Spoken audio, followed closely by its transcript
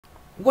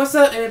What's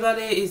up,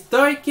 everybody? It's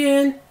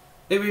Darkin,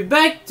 and we're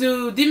back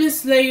to Demon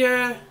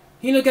Slayer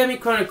Hinokami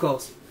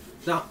Chronicles.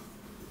 Now,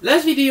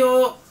 last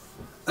video,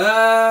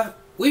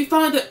 we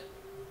found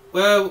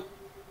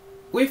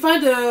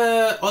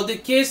all the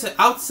kids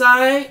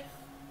outside.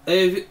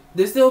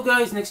 This little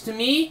guy is next to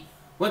me.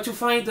 Want me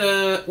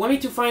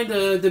to find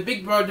the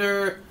big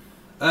brother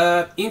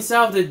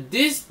inside of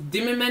this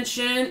demon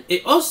mansion.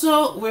 And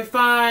also we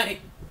find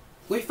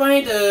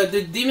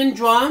the demon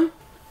drum.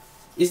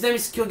 His name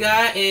is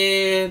Kyogai,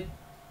 and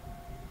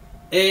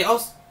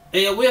also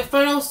we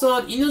find also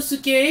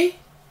Inosuke,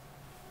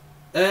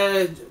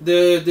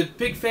 the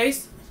pig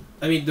face.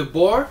 I mean the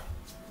boar.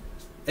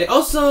 And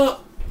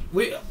also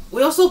we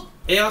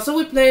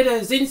played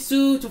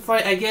Zensu to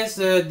fight, I guess,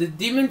 the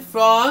demon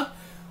frog,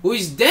 who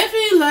is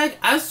definitely like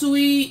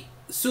Asui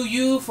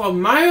Suyu from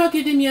My Hero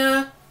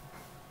Academia.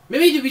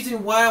 Maybe the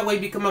reason why he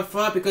become a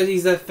frog because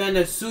he's a fan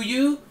of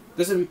Suyu.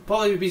 That's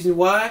probably the reason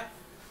why.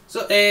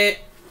 So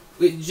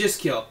we just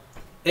kill.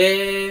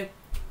 And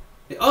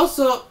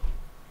also,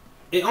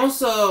 if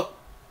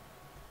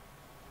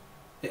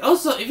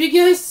you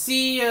guys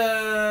see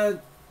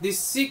this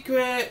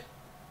secret,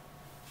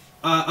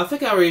 I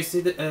think I already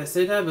said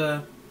that,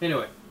 but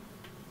anyway.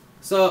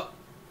 So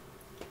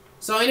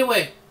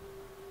anyway,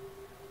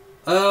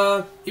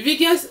 if you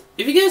guys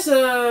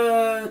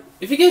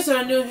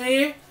are new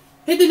here,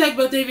 hit the like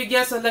button if you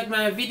guys like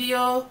my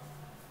video.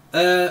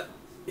 I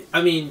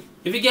mean,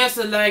 if you guys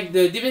like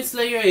the Demon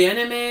Slayer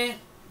anime,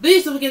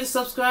 please don't forget to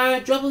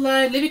subscribe, drop a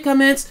like, leave a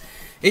comments,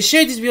 and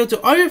share this video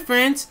to all your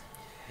friends.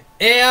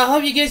 And I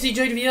hope you guys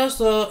enjoyed the video,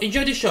 so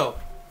enjoy the show.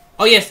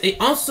 Oh yes, and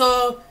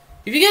also,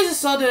 if you guys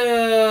saw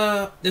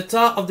the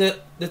top of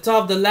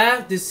the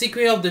left, the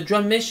secret of the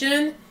drum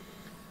mission,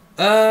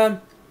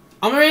 I'm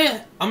already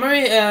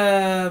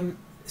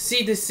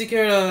see the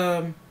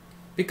secret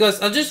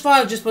because I just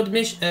thought I just put the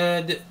mission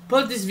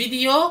put this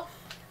video,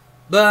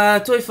 but I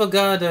totally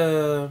forgot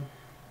to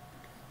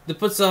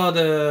put all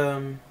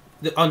the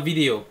on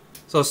video.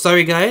 So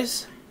sorry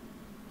guys.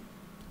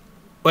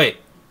 Wait,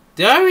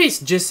 did I already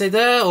just say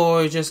that,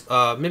 or just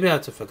maybe I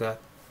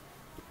forgot?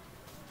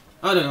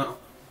 I don't know.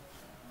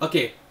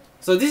 Okay,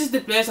 so this is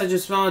the place I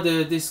just found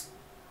this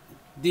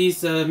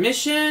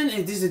mission,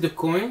 and this is the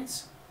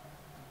coins.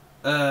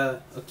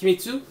 Give me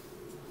two.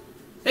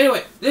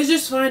 Anyway, let's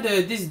just find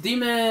this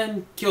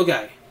demon kill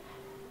guy.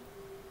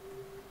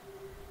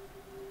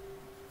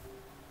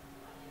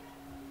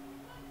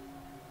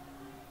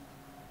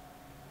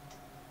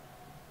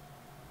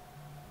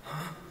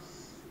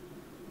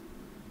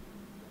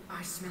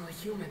 I smell a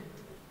human.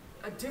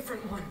 A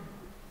different one.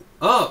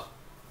 Oh.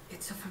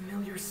 It's a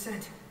familiar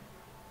scent.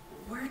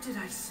 Where did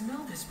I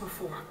smell this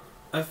before?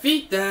 I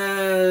think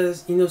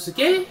that's Inosuke?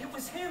 It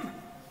was him!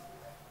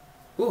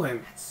 Who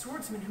him? That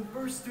swordsman who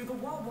burst through the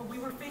wall while we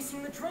were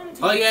facing the drum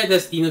team. Oh yeah,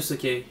 that's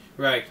Inosuke.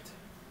 Right.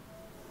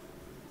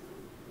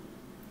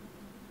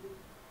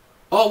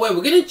 Oh wait,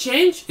 we're gonna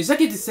change? It's like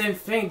the same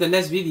thing the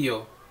last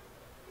video.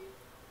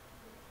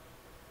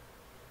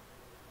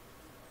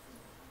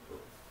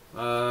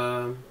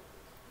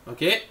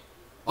 Okay.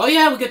 Oh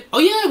yeah, we're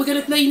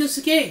gonna play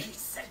Inosuke. He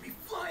set me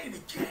flying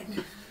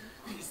again.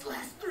 These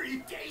last 3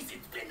 days,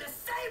 it's been the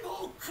same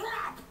old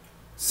crap.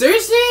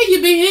 Seriously?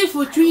 You've been here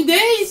for 3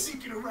 days?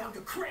 Sneaking around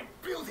a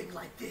cramped building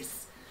like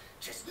this,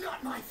 just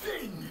not my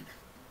thing.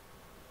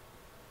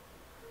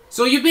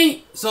 So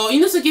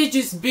Inosuke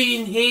just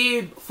been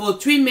here for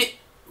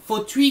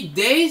 3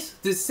 days,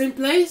 the same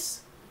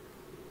place?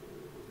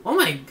 Oh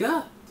my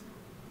god.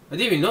 I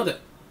didn't even know that.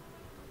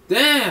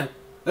 Damn.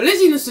 At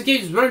least Inosuke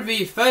just run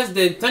really fast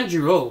than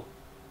Tanjiro.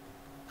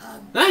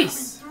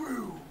 Nice.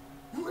 Through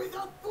with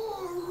a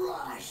full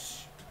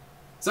rush.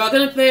 So I'm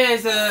gonna play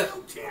as I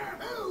don't care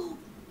who,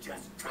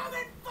 just come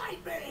and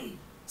fight me.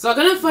 So I'm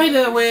gonna fight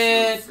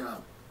with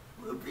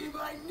Will be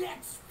my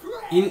next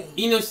prey.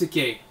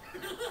 Inosuke.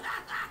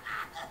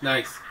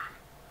 Nice.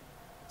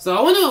 So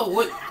I wonder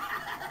what.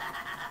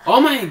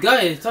 Oh my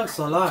god, it talks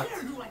a lot. I don't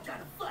care who I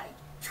gotta fight.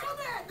 Come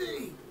at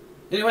me.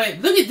 Anyway,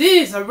 look at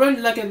this. I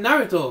run like a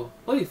Naruto.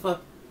 Holy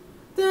fuck.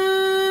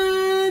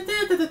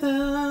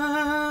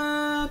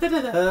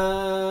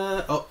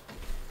 Oh.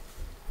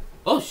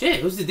 Oh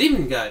shit, who's the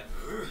demon guy?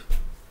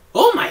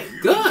 Oh my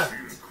god!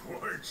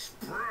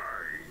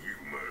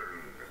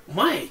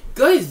 My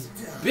god is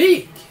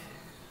big!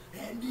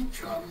 And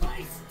become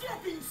my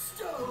stepping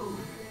stone.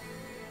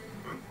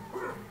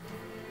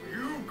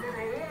 You've got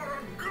a lot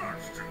of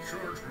guts to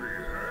charge me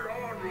head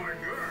on like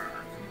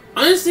that.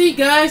 Honestly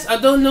guys, I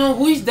don't know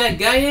who that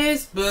guy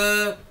is,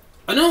 but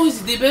I know who's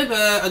the demon,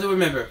 but I don't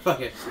remember.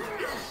 Fuck it.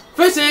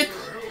 First hit!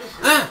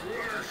 Ah!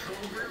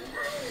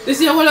 Let's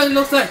see what it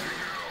looks like.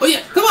 Oh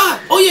yeah, come on!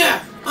 Oh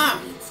yeah! Ah!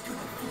 It's gonna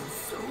feel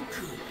so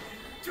good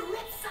to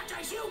rip such a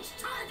huge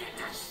target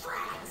to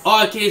shreds.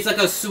 Oh, okay, it's like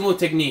a sumo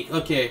technique.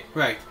 Okay,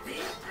 right.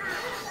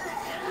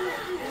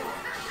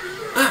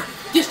 Ah!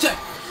 Get shot!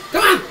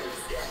 Come on!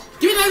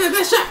 Give me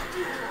that shot!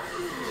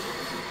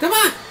 Come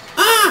on!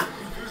 Ah!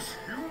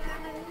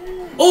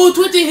 Oh,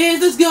 20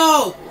 hits, let's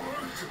go!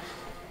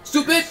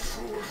 Stupid!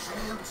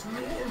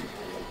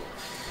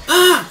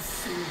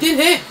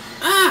 get hit!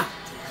 Ah!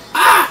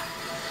 Ah!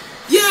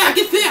 Yeah,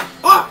 get there!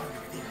 Oh!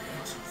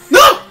 No!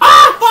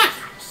 Ah! Fuck!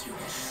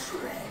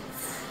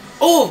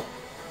 Oh!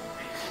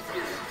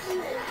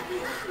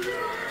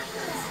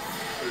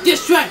 Get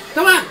straight!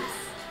 Come on!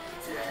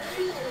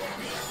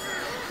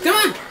 Come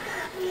on!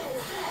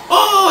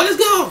 Oh! Let's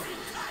go!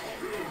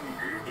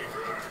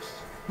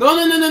 No,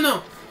 no, no, no,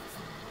 no!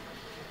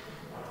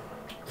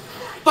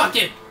 Fuck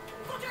it!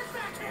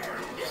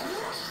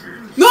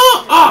 No!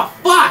 Oh,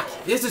 fuck!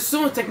 It's a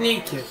sumo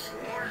technique.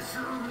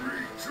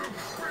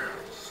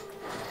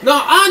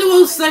 No, I'm the one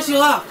who slashed you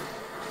up.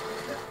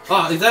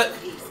 Oh, is that?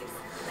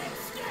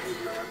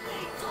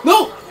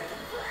 No!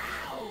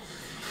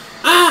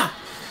 Ah!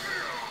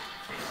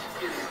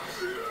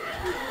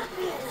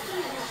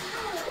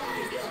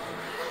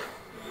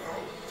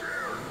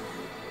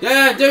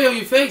 Yeah, there you go,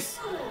 your face.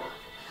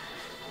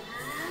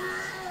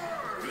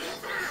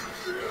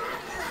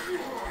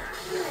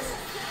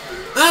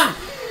 Ah!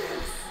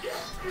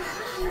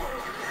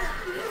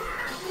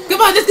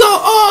 Come on, let's go!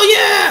 Oh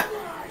yeah!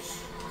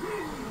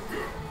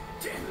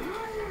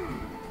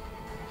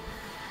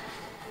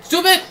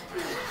 Stupid!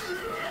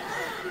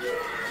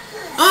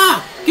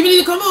 Ah! Give me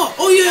the come on!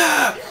 Oh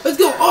yeah! Let's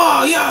go!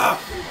 Oh yeah!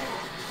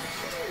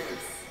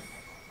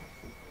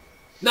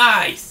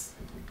 Nice!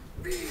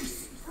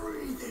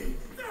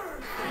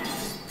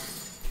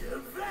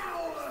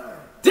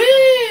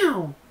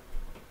 Damn!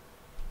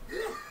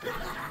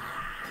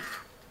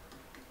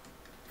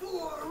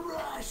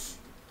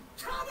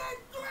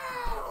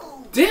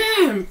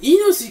 Damn!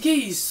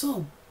 Inosuke is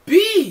so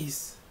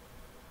beast!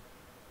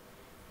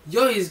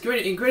 Yo, he's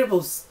great,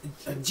 incredible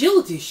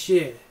agility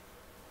shit.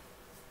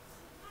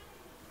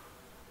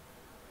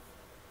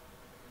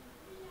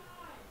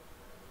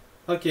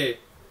 Okay.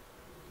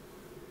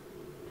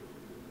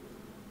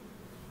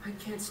 I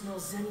can't smell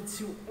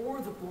Zenitsu or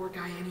the boar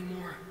guy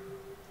anymore.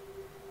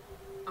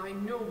 I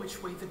know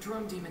which way the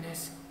drum demon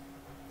is.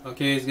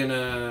 Okay, he's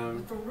gonna...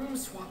 But the room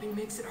swapping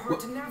makes it hard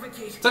to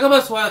navigate. Talk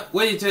about swap.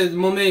 Wait till the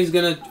moment he's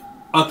gonna...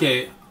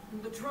 Okay.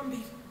 The drum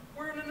beat.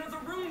 We're in another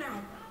room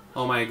now.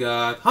 Oh my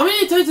god. How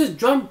many times is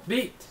drum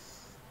beat?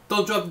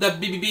 Don't drop that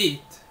BB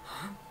beat.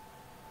 Huh?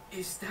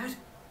 Is that...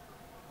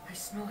 I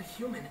smell a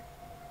human.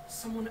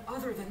 Someone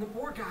other than the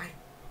boar guy.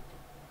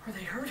 Are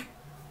they hurt?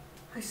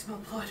 I smell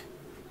blood.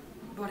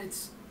 But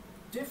it's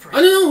different.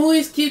 I don't know who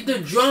is keep the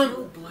drum.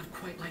 Smelled blood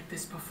quite like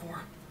this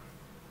before.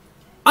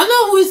 I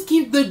know who is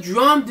keep the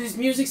drum, this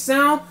music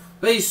sound,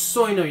 but it's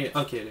so annoying.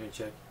 Okay, let me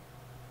check.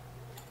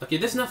 Okay,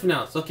 there's nothing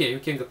else. Okay, we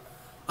can go.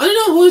 I don't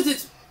know who is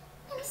this.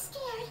 I'm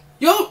scared.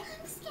 Yo,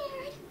 I'm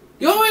scared.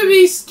 you always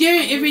be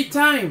scared every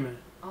time.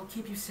 I'll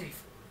keep you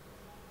safe.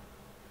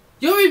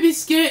 You always be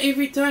scared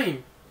every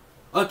time.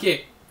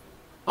 Okay,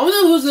 I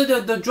wonder who's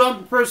the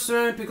drum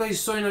person because he's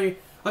so annoying.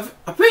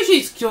 I'm pretty sure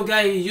it's Kill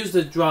guy who used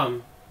the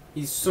drum.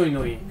 He's so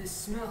annoying. And this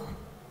smell.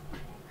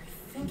 I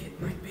think it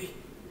might be.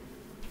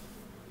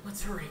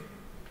 Let's hurry.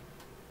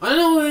 I don't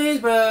know who it is,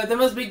 but that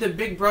must be the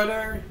big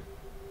brother.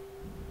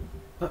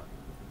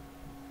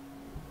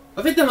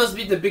 I think that must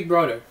be the big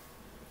brother.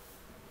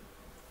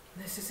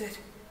 This is it.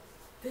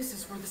 This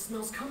is where the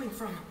smell's coming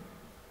from.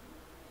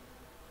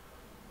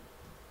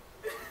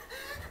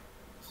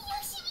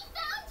 Yoshi, we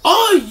found you.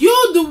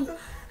 Oh,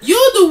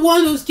 you're the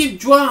one who's keep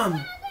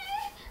drum.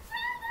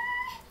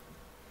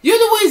 You're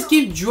the one who's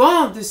keep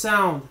drum the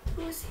sound.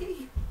 Who is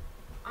he?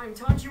 I'm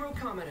Tanjiro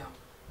Kamado.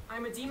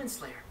 I'm a demon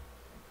slayer.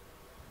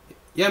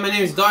 Yeah, my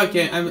name is Dark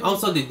and I'm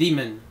also the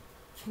demon.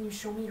 Can you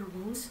show me your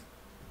wounds?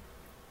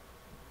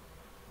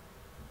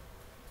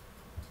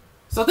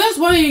 So that's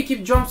why you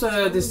keep drums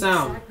Tell the me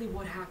sound. exactly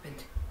what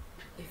happened,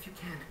 if you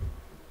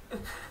can.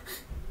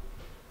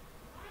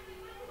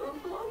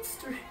 A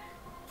monster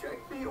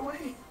dragged me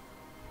away,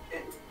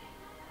 and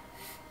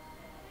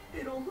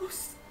it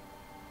almost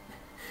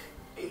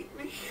ate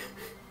me.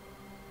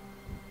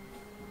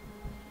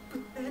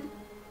 But then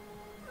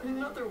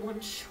another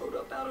one showed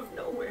up out of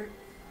nowhere.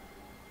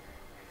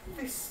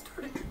 They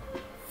started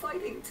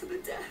fighting to the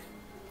death.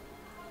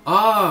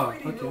 Oh,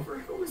 Fighting okay. over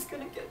who was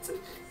gonna get to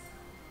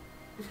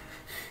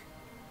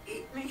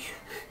eat me.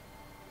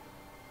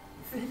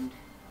 Then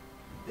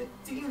the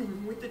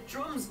demon with the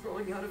drums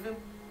growing out of him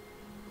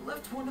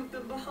left one of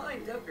them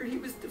behind after he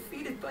was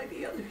defeated by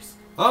the others.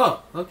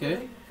 Oh, When okay.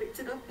 I picked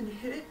it up and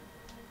hid it,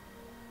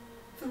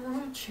 the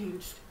room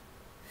changed.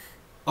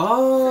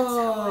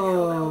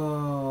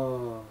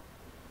 Oh.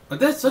 But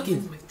that's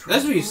fucking.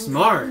 That's really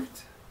smart.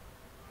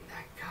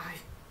 That guy,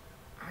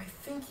 I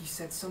think he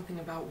said something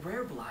about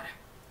rare blood.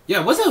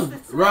 Yeah, what's a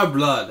raw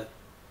blood?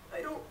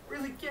 I don't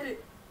really get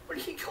it, but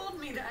he called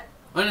me that.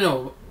 I don't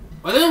know.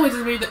 I don't know what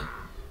to mean.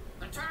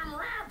 The term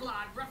rare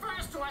blood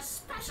refers to a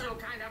special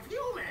kind of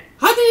human.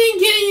 How did he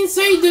get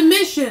inside the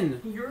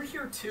mission? You're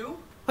here too?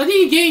 How did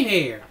he get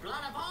here? The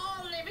blood of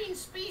all living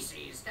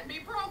species can be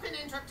broken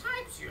into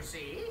types, you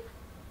see.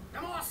 The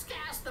more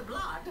scarce the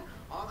blood,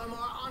 or the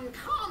more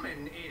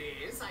uncommon it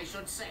is, I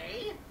should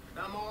say,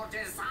 the more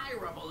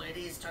desirable it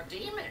is to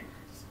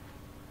demons.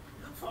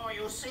 For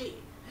you see,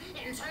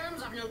 In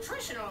terms of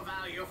nutritional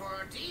value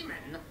for a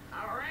demon,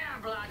 a rare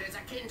blood is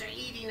akin to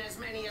eating as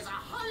many as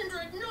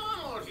 100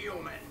 normal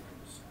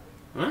humans.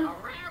 Huh? A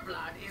rare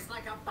blood is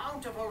like a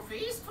bountiful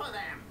feast for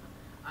them.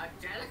 A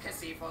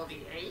delicacy for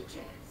the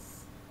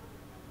ages.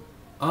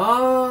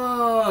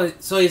 Oh,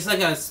 so it's like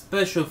a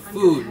special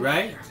food,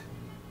 right?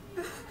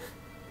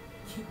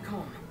 Keep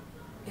calm.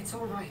 It's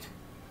alright.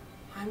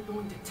 I'm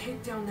going to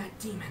take down that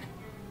demon.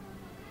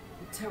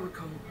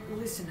 Teriko,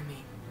 listen to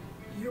me.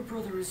 Your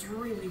brother is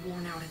really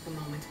worn out at the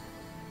moment.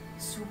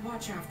 So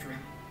watch after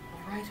him,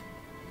 alright?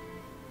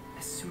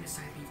 As soon as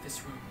I leave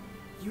this room,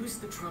 use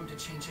the drum to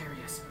change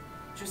areas,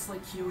 just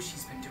like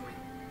Kiyoshi's been doing.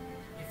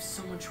 If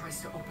someone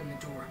tries to open the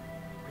door,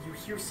 or you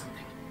hear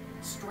something,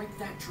 strike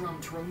that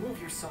drum to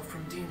remove yourself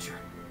from danger.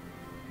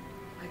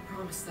 I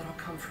promise that I'll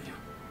come for you.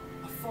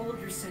 I'll follow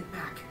your scent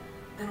back,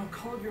 then I'll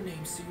call your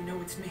name so you know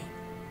it's me.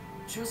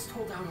 Just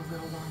hold out a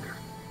little longer.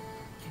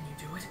 Can you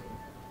do it?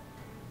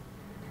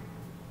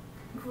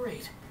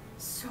 Great.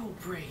 So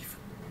brave.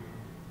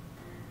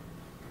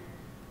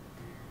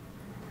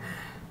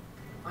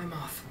 I'm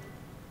off.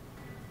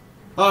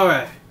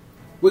 Alright.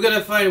 We're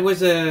gonna fight with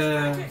Strike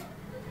a... it.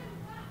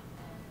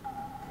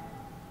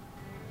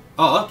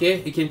 Oh,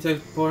 okay. It can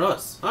teleport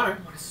us.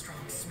 Alright. What a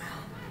strong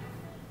smell.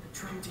 The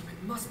drum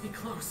demon must be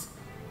close.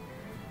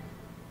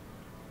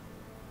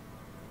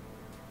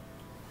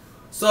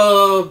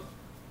 So...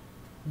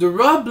 The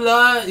raw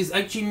blood is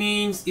actually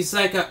means it's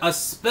like a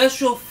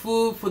special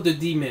food for the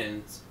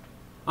demons.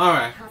 I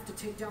Alright. have to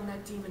take down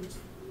that demon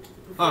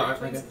before Alright, it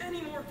brings okay.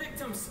 any more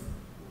victims.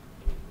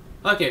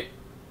 Okay.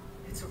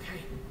 It's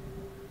okay.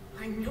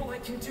 I know I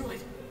can do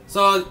it.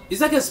 So it's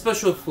like a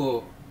special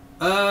food.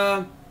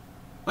 Unless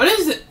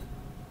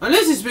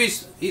it's pretty,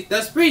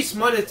 that's pretty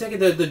smart to take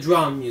the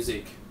drum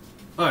music.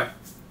 Alright.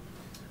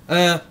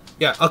 Yeah.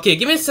 Okay.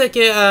 Give me a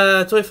second.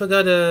 Totally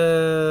forgot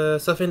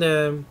something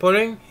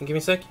important. Give me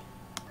a sec.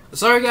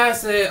 Sorry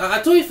guys. I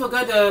totally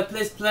forgot the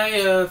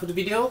play for the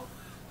video.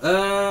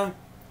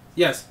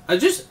 Yes. I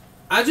just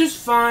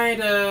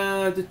find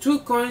the 2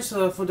 coins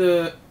for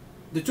the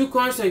 2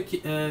 coins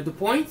the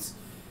points.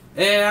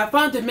 I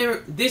found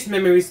these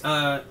memories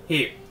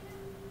here.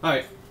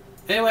 Alright.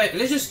 Anyway,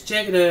 let's just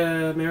check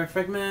the memory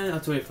fragment. I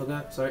totally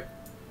forgot. Sorry.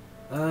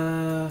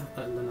 I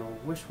don't know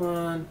which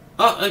one.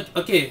 Oh,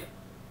 okay.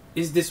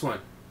 It's this one.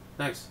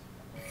 Nice.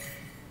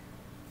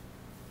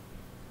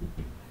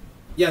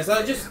 Yes,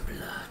 I just. Blood.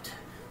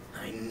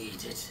 I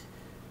need it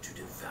to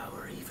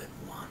devour even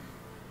one.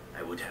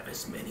 I would have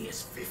as many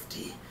as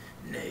 50,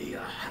 nay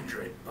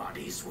 100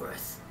 bodies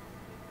worth.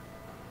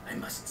 I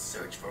must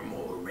search for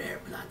more rare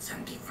bloods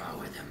and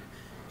devour them.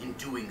 In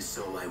doing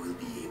so, I will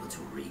be able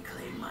to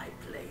reclaim my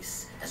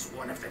place as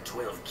one of the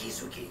 12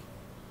 Kizuki.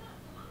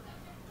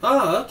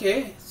 Oh,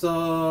 okay.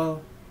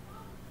 So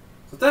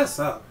that's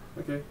up.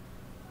 Okay.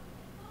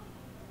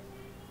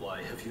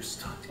 Why have you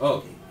stopped Oh.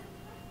 eating?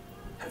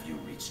 Have you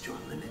reached your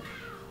limit?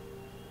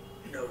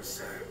 No,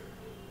 sir.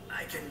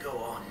 I can go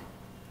on.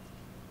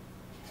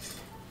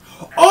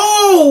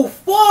 Oh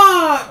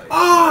fuck! My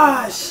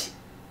eyes!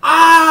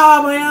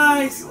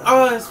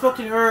 Oh, it's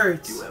fucking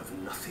hurts. You have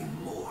nothing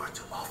more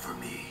to offer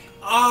me.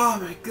 Oh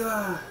my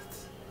god.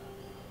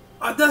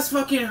 Oh, that's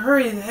fucking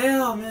hurting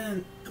hell,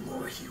 man. The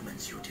more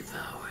humans you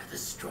devour, the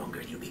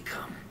stronger you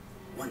become.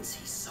 Once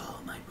he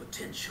saw my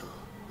potential,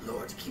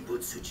 Lord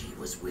Kibutsuji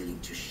was willing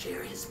to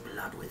share his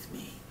blood with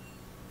me.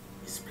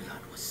 His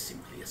blood was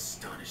simply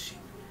astonishing.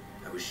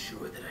 I was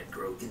sure that I'd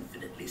grow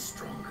infinitely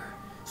stronger,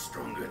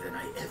 stronger than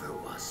I ever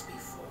was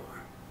before.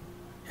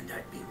 And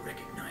I'd be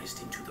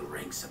recognized into the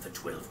ranks of the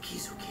 12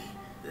 Kizuki.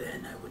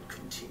 Then I would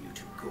continue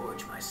to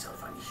gorge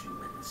myself on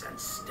humans and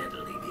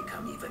steadily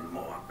become even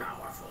more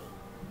powerful.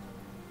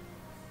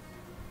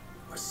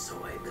 Or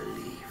so I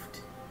believed.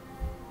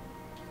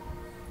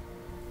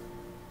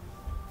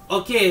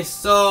 Okay,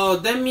 so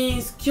that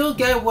means Kill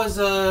Guy was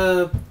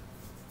a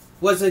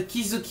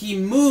Kizuki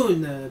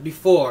Moon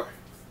before.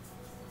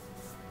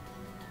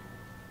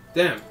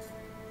 Damn.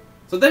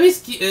 So that means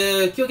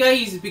Kill Guy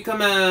is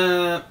become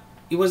a.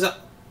 It was a.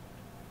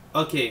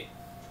 Okay,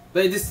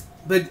 but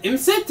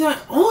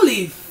himself.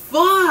 Holy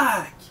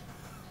fuck!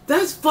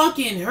 That's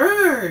fucking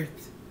hurt.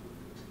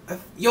 I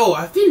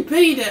feel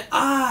pain in the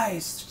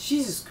eyes.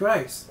 Jesus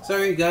Christ.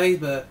 Sorry guys,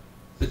 but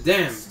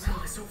damn. The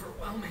smell is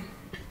overwhelming.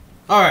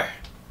 All right.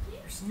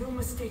 There's no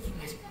mistaking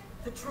it.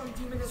 The drum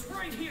demon is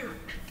right here.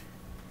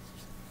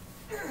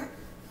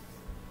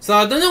 So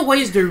I don't know what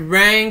is the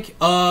rank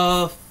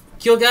of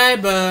Kill Guy,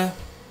 but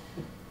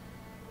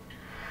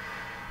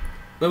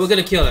we're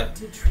gonna kill it. I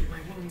did treat my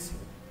wounds,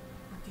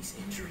 but these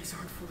injuries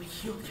aren't fully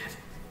healed yet.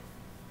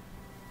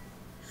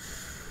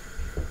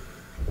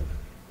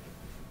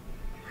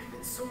 I'm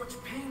in so much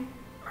pain.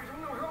 I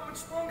don't know how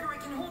much longer I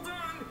can hold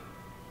on.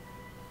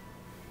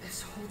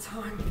 This whole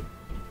time,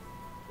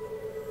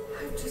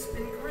 I've just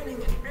been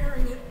grinning and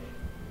bearing it.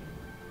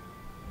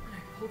 When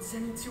I pulled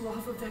Zenitsu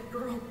off of that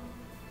girl,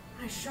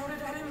 I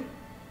shouted at him.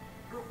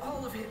 Through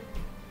all of it,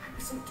 I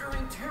was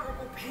enduring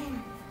terrible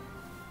pain.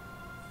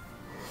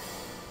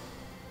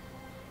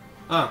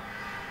 Ah.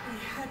 He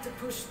had to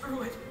push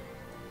through it.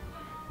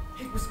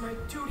 It was my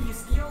duty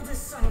as the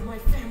eldest son of my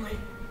family.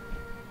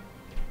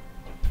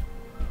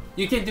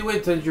 You can do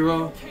it,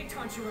 Tanjiro. Okay,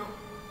 Tanjiro.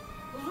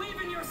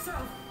 Believe in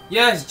yourself.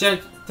 Yes,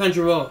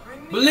 Tanjiro.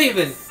 Believe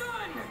in.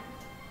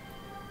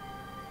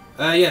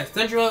 Yes,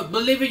 Tanjiro,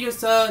 believe in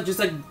yourself, just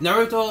like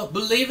Naruto,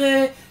 believe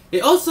it.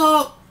 It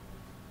also,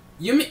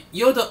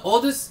 you're the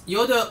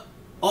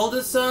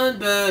oldest son,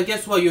 but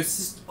guess what?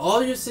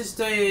 All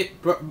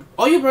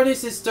your brother and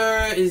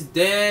sister is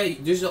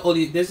dead. There's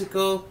only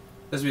Nezuko.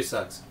 That's really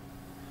sucks.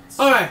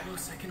 Alright,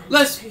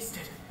 let's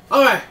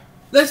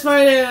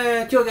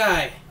fight Kill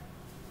Guy.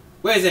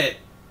 Where is it?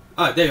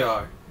 Ah, there you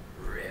are.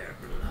 Rare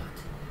blood.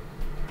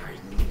 I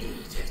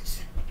need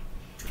it.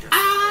 To defeat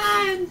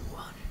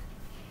one.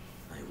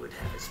 I would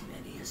have as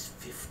many as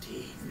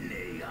 50,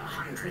 nay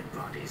 100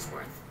 bodies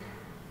worth.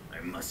 I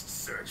must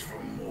search for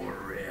more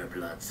rare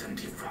bloods and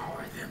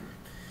devour them.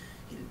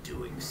 In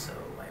doing so,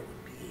 I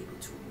would be able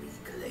to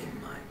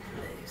reclaim my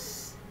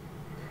place.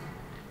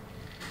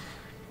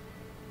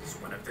 It's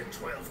one of the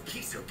 12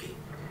 Kizuki.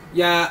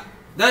 Yeah,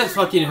 that is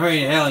fucking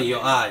hurting hell in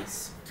your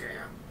eyes.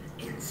 Damn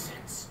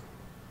insects.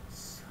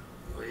 So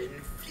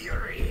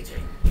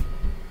infuriating.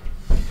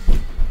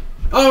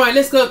 Alright,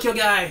 let's go, Kill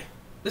Guy.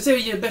 Let's see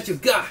what you bet you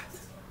got.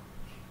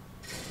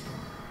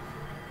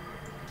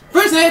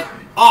 First hit!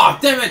 Oh,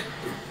 damn it!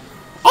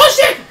 Oh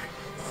shit!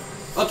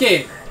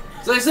 Okay,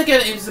 so the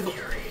second invisible.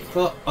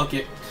 Oh,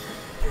 okay.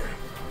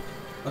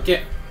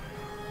 Okay.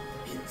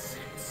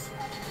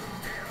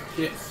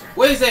 Okay.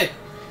 Where is it?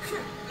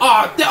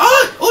 Oh,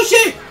 oh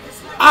shit!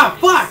 Ah,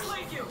 fuck!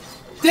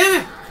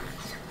 Damn it!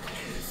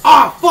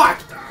 Ah, fuck!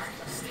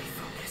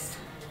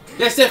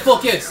 Let's stay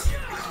focused.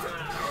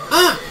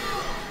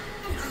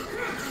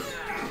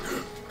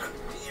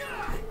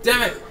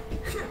 Damn it!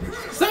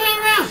 Stop it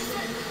around!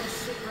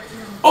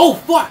 Oh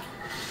fuck!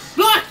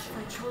 Block!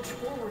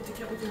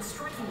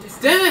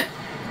 Damn it!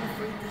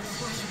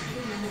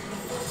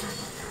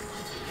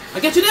 I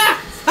get you there!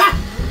 Ha!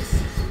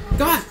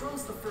 Come on!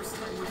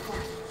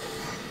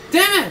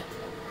 Damn it!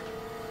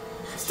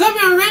 Stop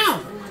me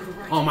around!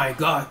 Oh my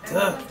god!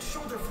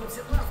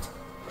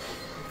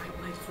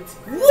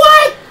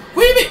 What?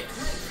 What do you mean?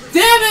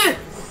 Damn it!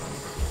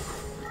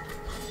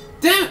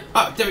 Damn it!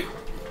 Oh, damn it!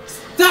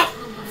 Stop!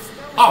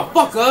 Oh,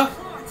 fucker!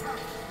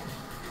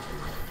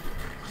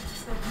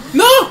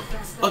 No!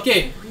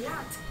 Okay.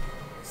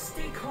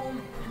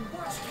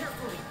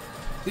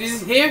 This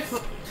is here.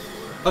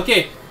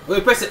 Okay. We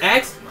press the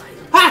X.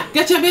 Ha!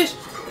 Gotcha, bitch!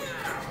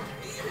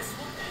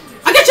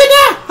 I got you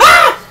now! Ha!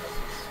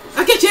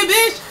 I get you,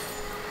 bitch!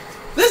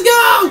 Let's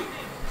go!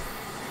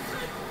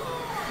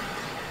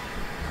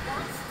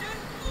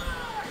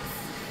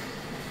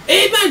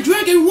 Eat my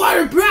drinking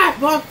water breath,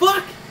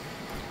 motherfucker!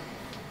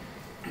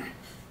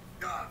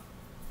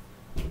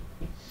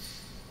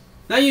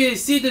 Now you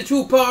see the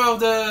true power of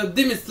the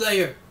Demon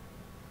Slayer.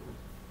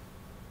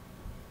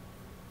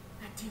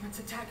 That demon's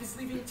attack is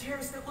leaving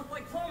tears that look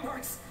like claw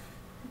marks.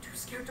 I'm too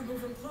scared to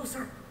move him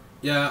closer.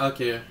 Yeah,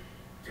 okay.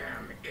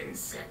 Damn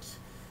insect.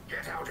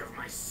 Get out of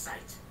my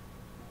sight.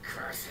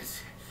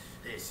 Curses.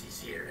 This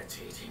is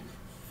irritating.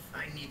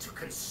 I need to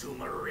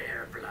consume a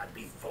rare blood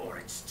before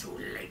it's too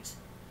late.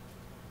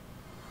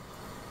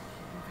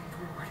 Moving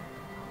forward.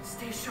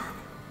 Stay sharp.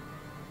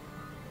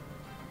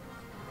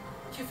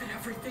 Give it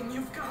everything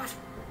you've got.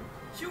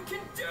 You can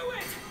do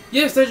it!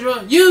 Yes,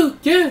 Tanjiro, you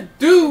can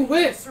do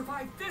it!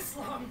 Survive this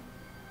long.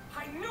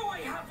 I know I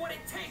have what it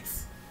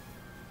takes.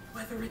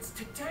 Whether it's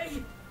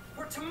today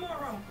or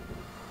tomorrow,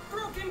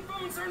 broken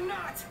bones or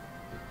not.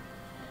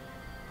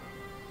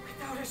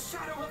 Without a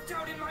shadow of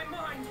doubt in my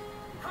mind,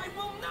 I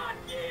will not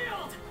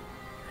yield!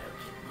 I'll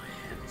get my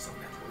hands on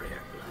that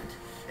rare blood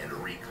and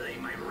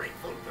reclaim my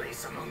rightful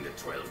place among the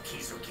 12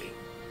 Kizuki.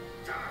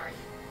 Die,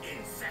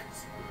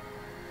 insects!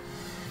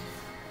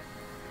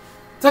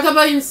 Talk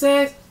about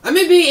insects. I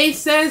may be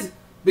insects,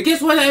 but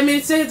guess what? I mean,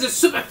 insects are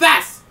super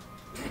fast.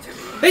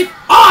 Hey,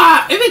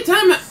 every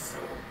time. So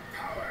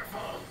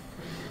powerful.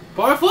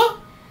 Powerful?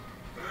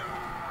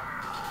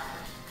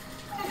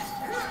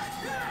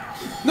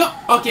 No.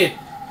 Okay.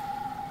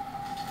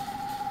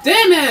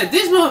 Damn it!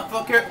 This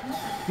motherfucker.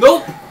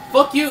 Nope.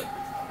 Fuck you.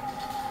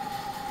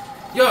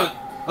 Yo.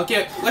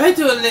 Okay. We had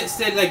to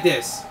say it like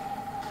this.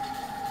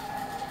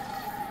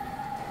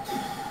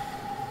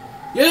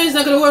 You know it's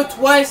not gonna work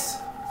twice.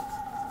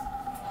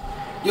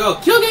 Yo,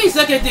 Kill Guy is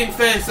like a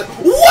defense.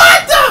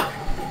 What the?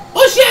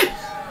 Oh shit!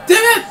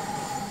 Damn it!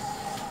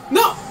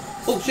 No!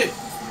 Oh shit!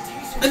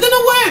 I don't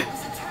know where!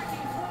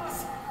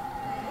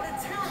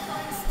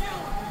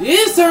 It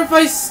is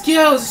terrifying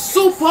skills.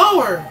 So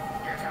power.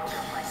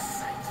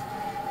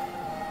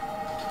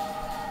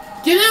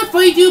 Can I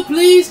fight you,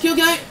 please, Kill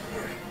Guy?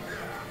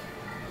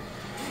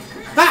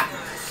 Ha!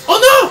 Oh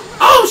no!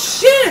 Oh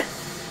shit!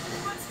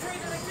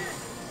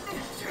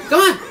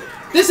 Come on!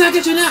 This I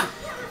get you now.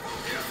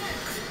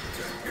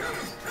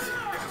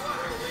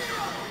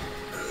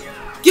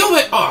 Kill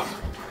it! Oh,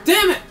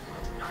 damn it!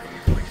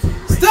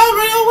 Stop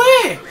running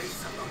away!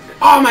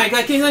 Oh my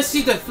god, can I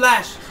see the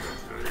flash?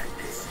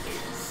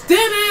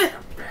 Damn it!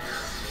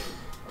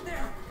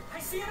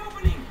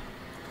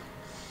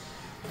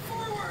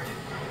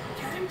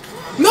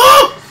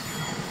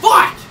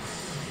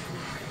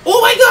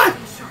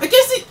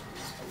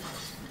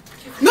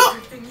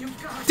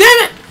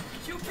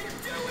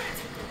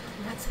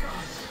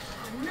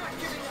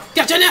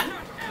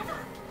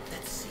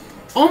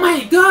 Oh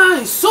my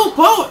god, it's so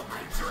powerful!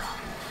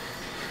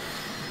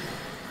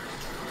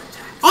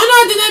 Oh no,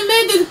 I didn't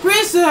make the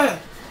presser!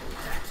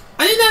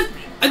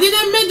 I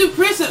didn't make the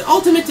presser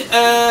ultimate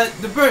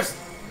the burst.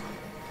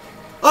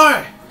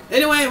 Alright,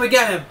 anyway, we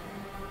got him.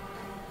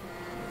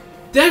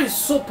 Damn, it's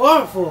so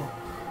powerful.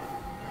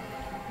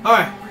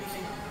 Alright.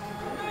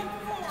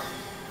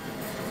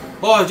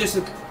 Oh,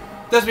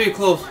 that's really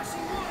close.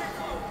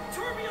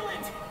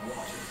 Turbulent!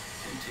 Water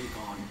can take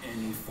on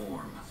any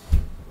form.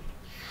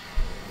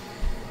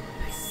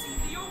 I see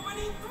the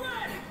opening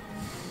thread!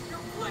 Your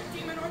blood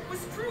demon art was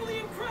truly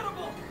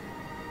incredible!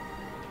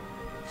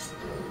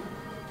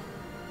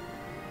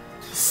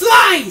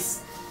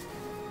 Slice!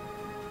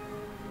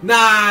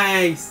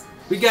 Nice!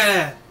 We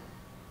got it.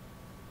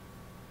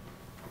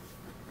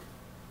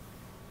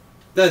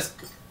 That's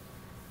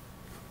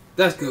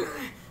good.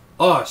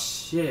 Oh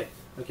shit.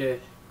 Okay.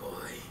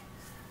 Boy,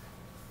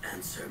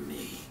 answer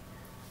me.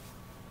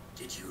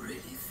 Did you really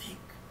think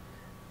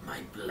my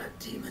blood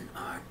demon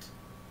art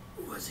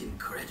was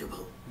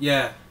incredible?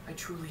 Yeah. I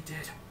truly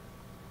did.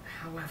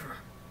 However,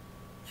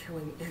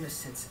 killing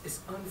innocents is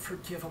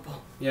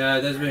unforgivable. Yeah,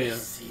 that's really. I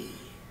see.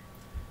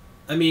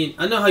 I mean,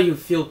 I know how you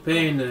feel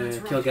pain, That's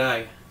kill right.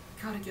 guy.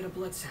 Gotta get a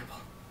blood sample.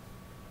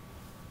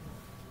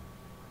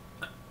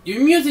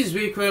 Your music is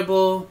really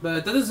incredible,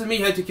 but that doesn't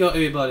mean you have to kill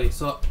everybody.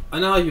 So I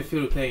know how you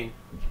feel pain.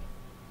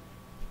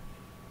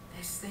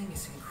 This thing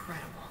is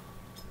incredible.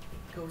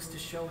 Goes to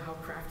show how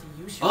crafty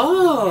you should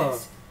Oh!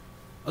 is.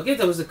 Okay,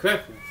 that was a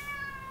crap.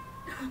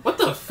 What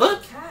the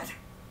fuck? Cat.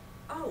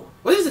 Oh.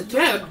 What is a you're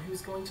cat? the one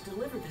who's going to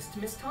deliver this to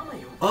Miss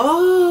Tamayo.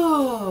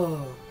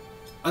 Oh!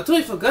 I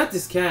totally forgot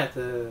this cat.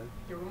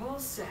 You're all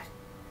set.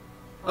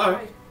 Alright.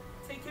 Alright.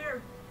 Take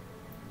care.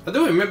 I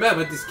don't remember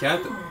about this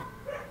cat.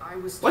 I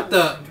was What told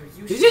the? under Did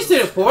usual you just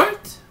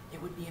teleport?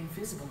 it would be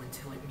invisible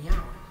until it meowed,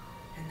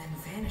 and then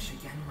vanish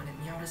again when it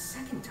meowed a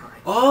second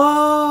time.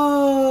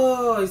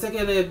 Oh! It's like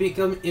gonna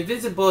become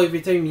invisible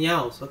every time he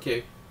meows.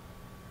 Okay.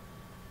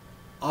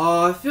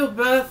 Oh, I feel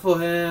bad for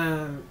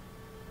him.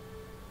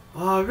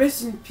 Oh,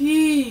 rest in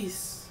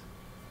peace.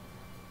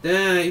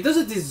 Damn, he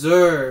doesn't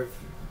deserve.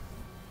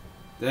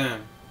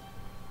 Damn.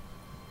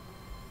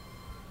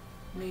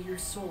 May your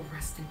soul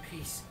rest in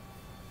peace.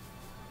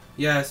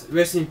 Yes,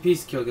 rest in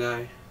peace, kill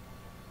guy.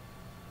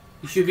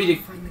 You should be the.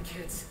 Find the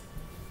kids.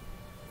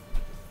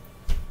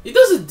 He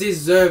doesn't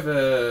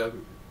deserve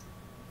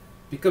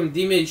become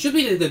demon. He should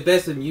be the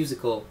best in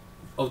musical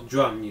of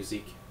drum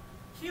music.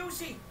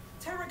 Kyoshi!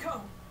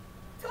 Terako!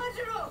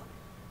 Tanjiro!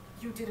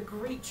 You did a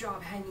great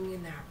job hanging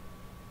in there.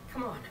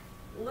 Come on,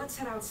 let's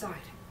head outside.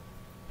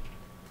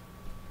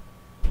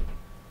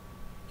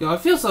 Yo, I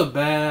feel so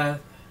bad.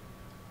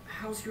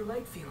 How's your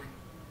leg feeling?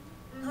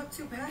 Not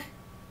too bad.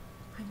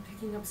 I'm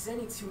picking up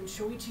Zenitsu and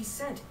Shoichi's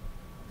scent.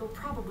 They'll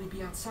probably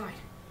be outside.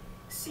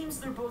 Seems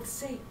they're both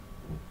safe.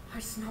 I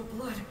smell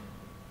blood.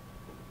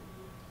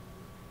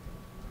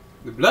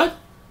 The blood?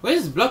 Where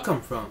does blood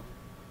come from?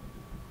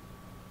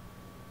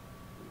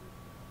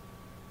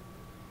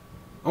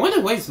 I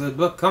wonder where does the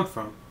blood come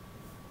from?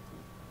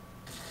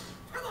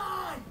 Come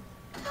on!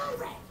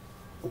 Move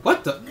it!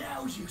 What the?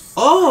 Now you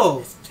Oh!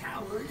 this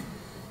coward!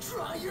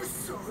 Draw your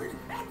sword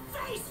and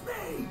face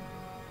me!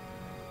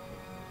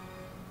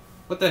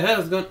 What the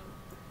hell is going?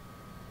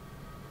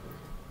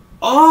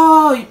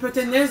 Oh, you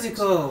protect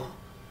Nezuko.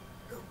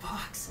 The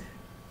box.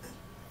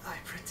 I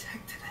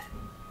protected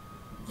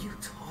it. You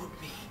told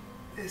me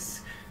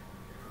this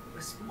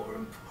was more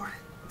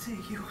important to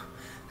you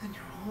than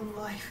your own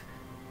life.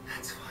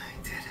 That's why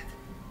I did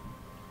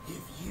it.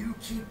 If you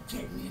keep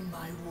getting in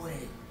my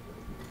way,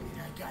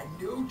 then I got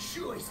no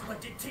choice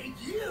but to take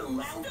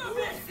you out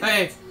with it!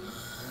 Hey,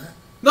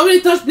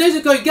 nobody touched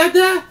Nezuko. You got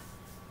that?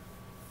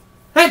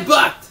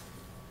 Headbutt.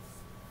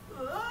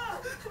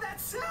 That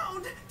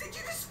sound! Did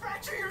you just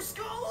fracture your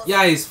skull?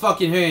 Yeah, he's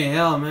fucking hurting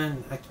hell,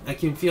 man. I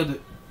can feel the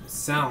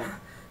sound.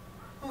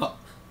 Oh,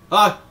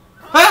 ah!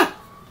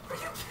 Are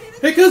you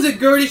kidding? Here comes the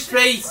girlish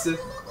face. What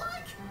do you look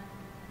like?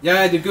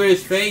 Yeah, the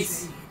girlish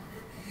face.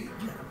 You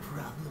got a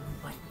problem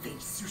with my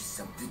face or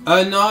something?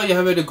 No, you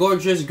have the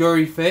gorgeous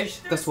girly face.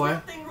 That's There's why.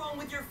 nothing wrong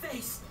with your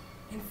face.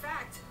 In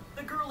fact,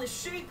 the girl's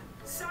shape,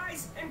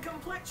 size, and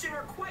complexion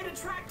are quite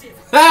attractive.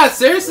 Ah,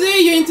 seriously?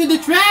 You into the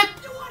trap?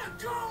 You wanna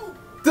go?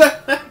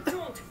 I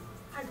don't.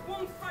 I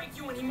won't fight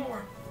you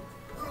anymore.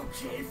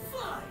 Okay,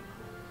 fine.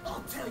 I'll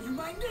tell you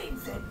my name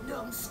then,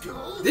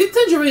 numbskull. Did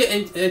Tanjiro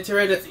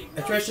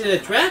interested in a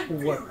trap? Or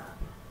what?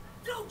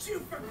 Don't you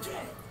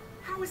forget.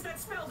 How is that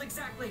spelled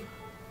exactly?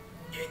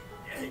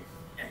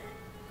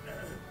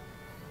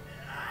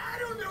 I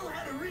don't know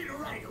how to read or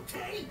write,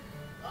 okay?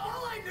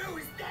 All I know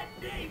is that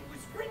name was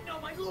written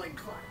on my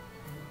loincloth.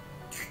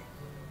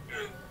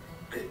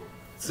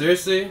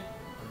 Seriously?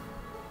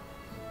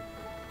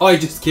 Oh, he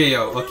just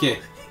KO. Okay. He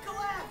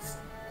collapsed.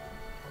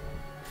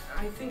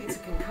 I think it's a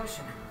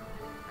concussion.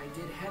 I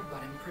did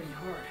headbutt him pretty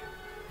hard.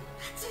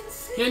 That's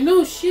insane. Yeah,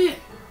 no shit.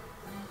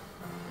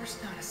 There's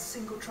not a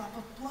single drop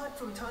of blood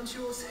from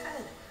Tanjiro's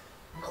head.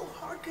 How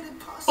hard could it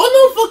possibly?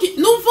 Oh,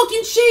 no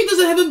fucking shit. He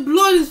doesn't have a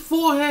blood in his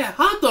forehead.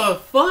 How the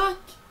fuck?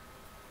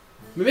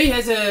 Maybe he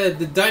has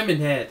the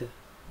diamond head.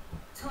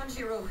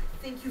 Tanjiro,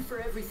 thank you for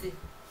everything.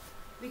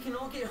 We can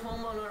all get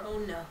home on our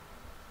own now.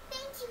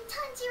 Thank you,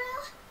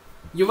 Tanjiro.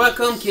 You're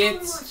welcome, Thank you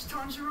kids. so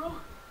much, Tanjiro.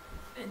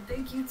 And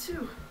thank you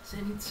too,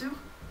 Zenitsu.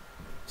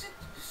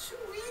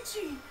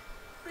 Shuichi,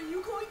 are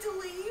you going to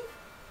leave?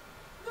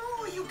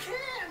 No, you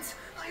can't.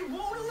 I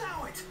won't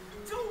allow it.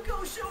 Don't go,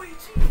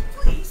 Shuichi.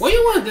 Please. Why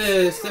you want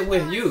to stay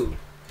with you?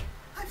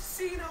 I've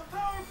seen how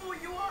powerful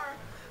you are.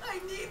 I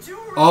need you.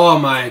 Oh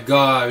my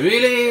god,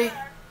 really?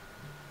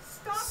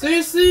 Stop it.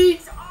 Seriously?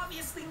 He's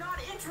obviously not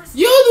interested.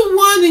 You're the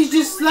one who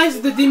just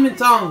sliced the demon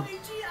tongue.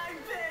 Shuichi, I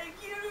beg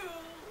you.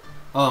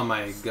 Oh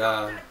my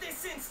god. At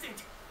this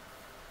instant.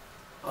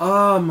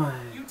 Oh my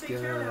You take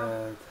care now.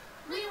 god.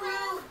 We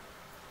will.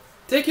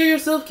 Take care of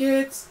yourself,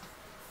 kids.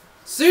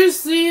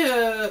 Seriously,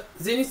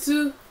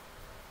 Zenitsu?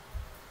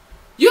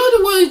 You're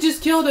the one who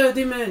just killed the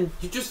demon.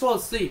 You just fall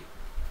asleep.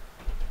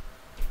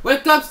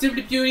 Wake up,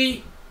 Simply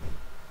Beauty.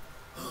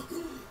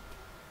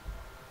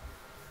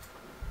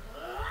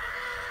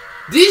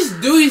 This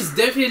dude is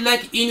definitely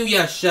like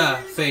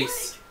Inuyasha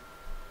face.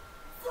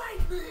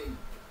 Fight me!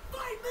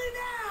 Fight me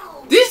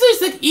now! This dude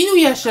is like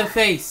Inuyasha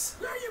face.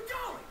 Where are you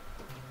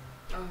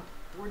going?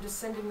 We're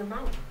descending the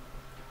mountain.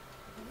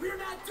 We're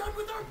not done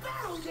with our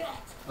battle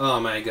yet! Oh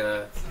my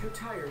god. You're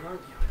tired,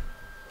 aren't you?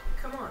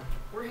 Come on,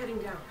 we're heading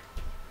down.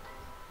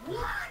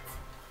 What?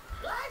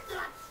 I'm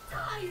not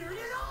tired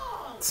at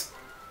all!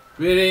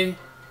 Really?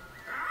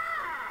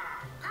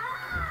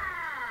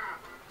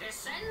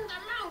 Descend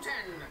the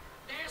mountain!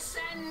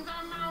 Descend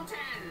the mountain!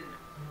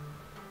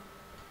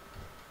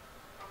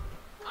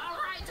 All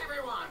right,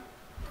 everyone.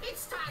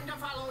 It's time to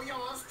follow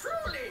yours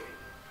truly.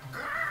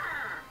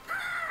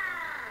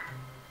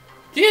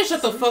 Can you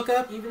shut the fuck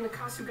up? Even the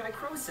Kasugai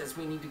Crow says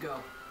we need to go.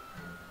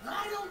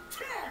 I don't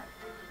care!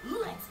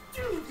 Let's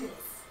do this!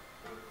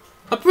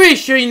 I'm pretty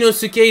sure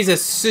Inosuke is a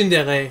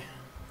tsundere.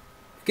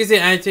 Because they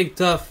anything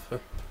tough.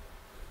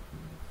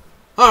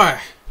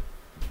 Alright.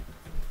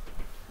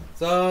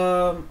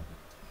 So,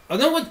 I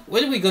don't know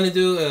what are we gonna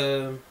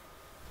do.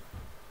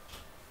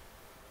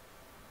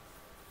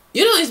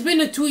 You know, it's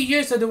been 2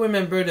 years. I don't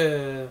remember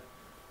the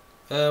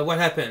what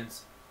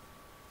happens.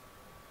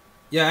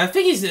 Yeah, I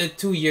think it's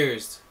 2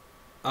 years.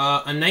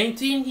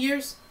 19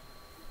 years.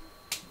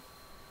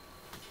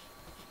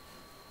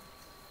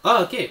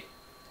 Oh, okay.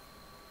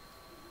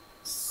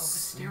 A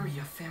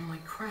Wisteria family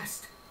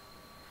crest.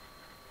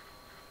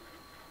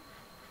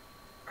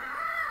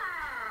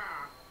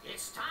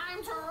 It's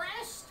time to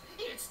rest.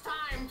 It's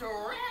time to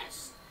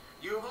rest.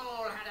 You've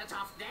all had a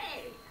tough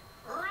day.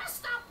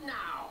 Rest up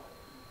now.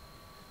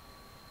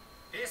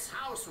 This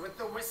house with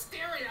the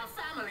Wisteria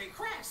family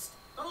crest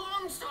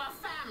belongs to a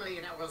family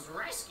that was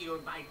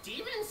rescued by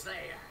demon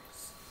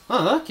slayers.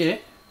 Oh,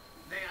 okay.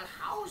 They'll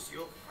house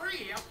you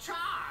free of charge.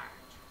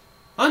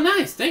 Oh,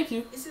 nice. Thank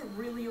you. Is it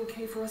really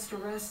okay for us to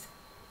rest?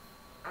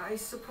 I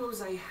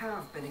suppose I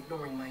have been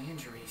ignoring my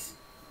injuries.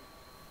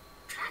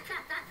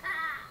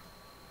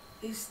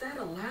 Is that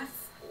a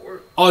laugh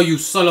or... Oh, you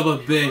son of a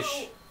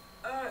bitch.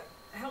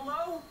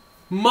 Hello?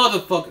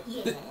 Motherfucker.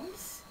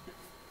 Yes?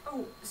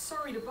 Oh,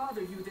 sorry to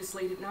bother you this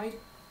late at night.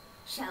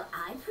 Shall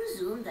I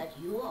presume that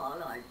you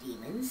all are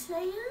demon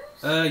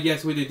slayers?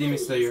 Yes, we're the Demon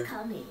Please Slayer.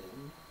 come in.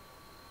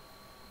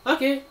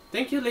 Okay,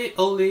 thank you,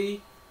 old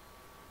lady.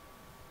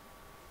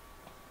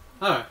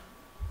 Alright.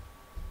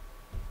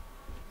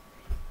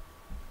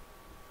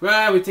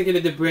 Right, we're taking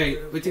a break.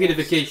 We're taking a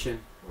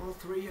vacation. All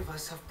three of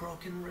us have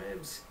broken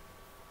ribs.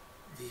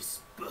 This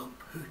bump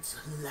hurts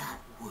a lot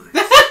worse.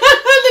 Look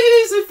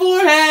at his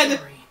forehead!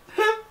 Sorry.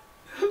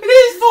 Look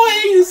at his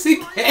forehead, you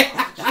see?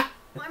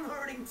 I'm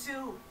hurting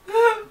too.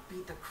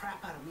 Beat the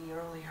crap out of me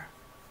earlier.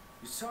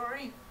 You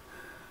sorry?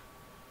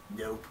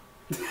 Nope.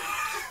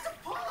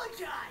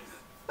 Apologize!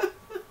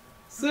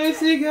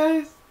 Seriously,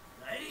 guys?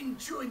 I didn't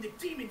join the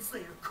Demon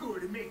Slayer Corps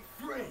to make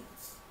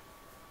friends.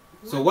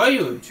 So why did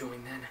you?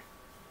 join then?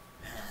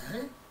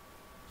 Huh?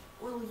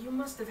 Well, you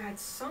must have had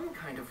some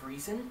kind of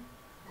reason.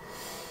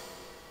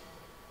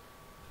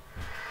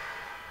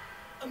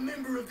 A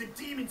member of the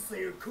Demon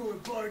Slayer Corps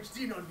barged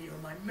in on me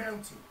on my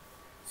mountain.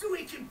 So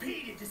we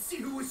competed to see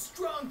who was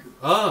stronger.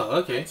 Oh, I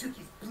okay. took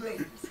his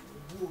blade as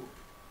reward.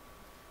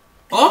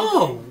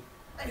 Oh!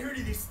 I heard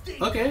of this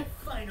thing Okay. called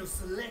final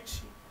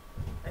selection.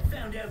 I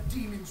found out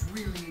demons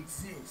really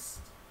exist.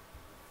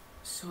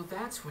 So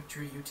that's what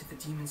drew you to the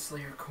Demon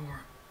Slayer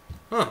Corps.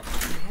 Huh.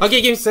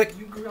 Okay, give me a sec.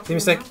 You grew up Give me a in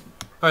sec. mountain.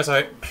 Oh,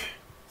 sorry.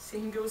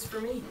 Same goes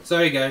for me.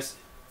 Sorry, guys.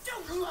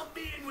 Don't lump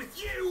me in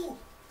with you!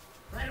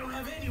 I don't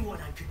have anyone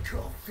I could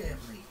call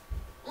family.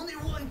 Only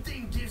one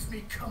thing gives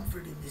me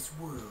comfort in this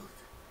world.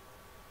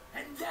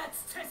 And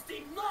that's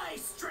testing my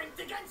strength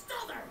against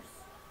others!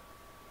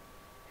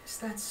 Is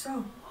that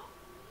so?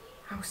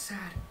 How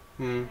sad.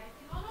 Hmm.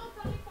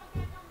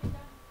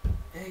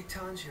 Hey,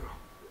 Tanjiro.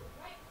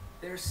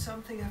 There's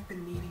something I've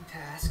been needing to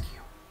ask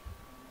you.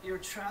 You're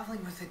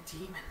traveling with a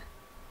demon.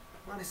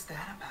 What is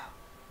that about?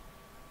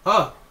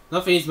 Oh,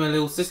 nothing is my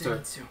little sister.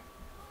 Zenitsu,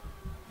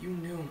 you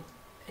knew,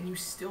 and you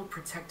still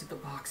protected the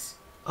box.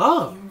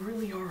 Oh. You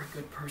really are a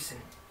good person.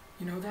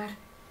 You know that?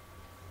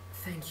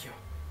 Thank you.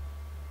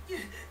 You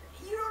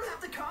don't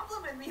have to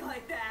compliment me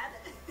like that.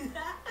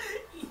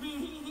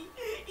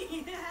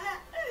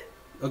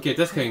 Okay,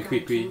 that's kind I've of got a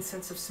creepy. keen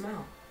sense of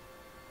smell.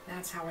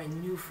 That's how I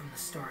knew from the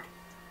start.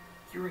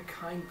 You're a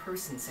kind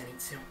person,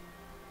 Zenitsu.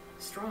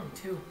 Strong,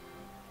 too.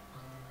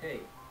 Hey,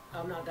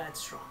 I'm not that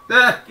strong.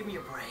 Ah! Give me a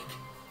break.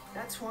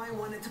 That's why I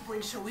wanted to bring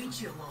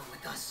Shoichi along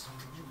with us.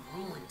 You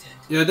ruined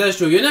it. Yeah, that's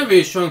true. You're not a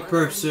very strong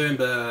person,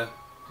 but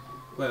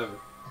whatever.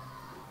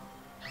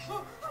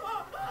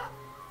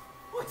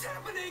 What's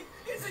happening?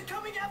 Is it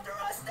coming after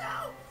us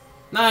now?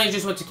 Nah, you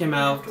just want to come You don't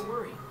out. have to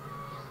worry.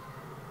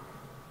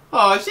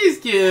 Oh, she's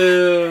It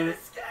cute.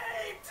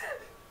 escaped!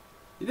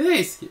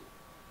 Nice.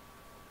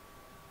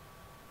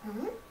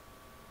 Hmm?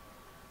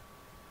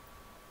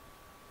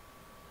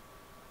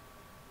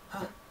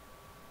 Huh?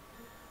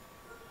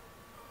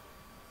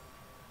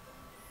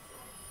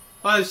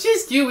 Oh,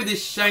 she's cute with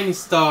this shiny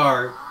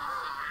star.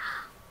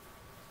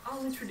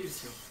 I'll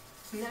introduce you.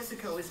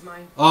 Nezuko is my...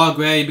 Oh,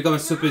 great, you become a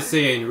Super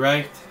Saiyan,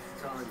 right?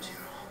 Tanjiro.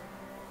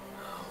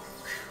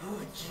 How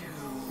could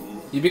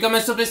you? You become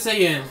a Super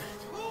Saiyan.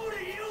 Who do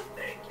you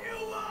think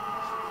you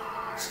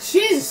are?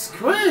 Jesus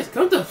Christ,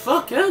 come the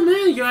fuck out,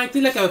 man. You're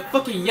acting like a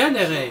fucking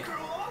yandere. Girl,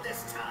 all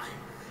this time,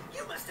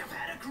 you must have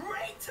had a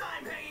great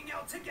time hanging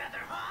out together,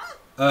 huh?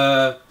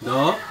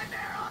 No. Did I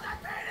bear all that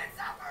pain and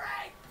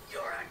suffering?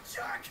 You're a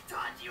jerk,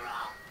 Tanjiro.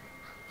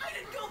 I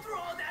didn't go through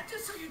all that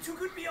just so you two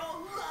could be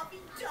all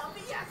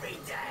lovey-dovey every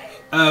day.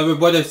 We're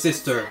brother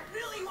sister. Is that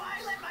really why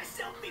I let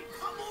myself be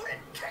pummeled and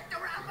kicked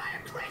around by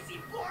a crazy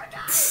poor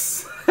guy?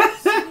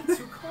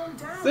 Zenitsu, calm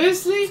down.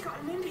 Seriously? What's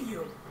gotten into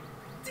you?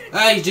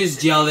 I'm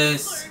just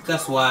jealous.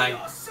 That's why.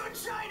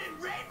 Sunshine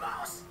and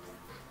rainbows.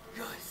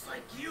 Guys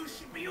like you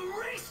should be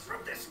erased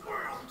from this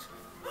world,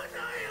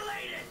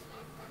 annihilated.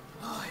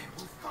 I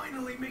will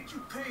finally make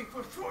you pay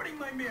for thwarting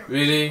my marriage.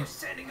 Really? For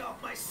sending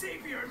off my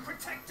savior and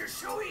protector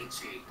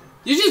Shoichi.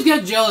 You just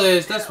get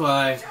jealous, that's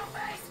why.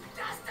 Two-Face,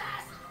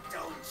 justice!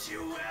 Don't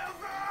you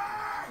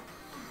ever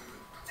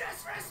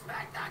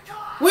disrespect the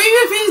cause! What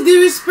even if the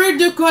respect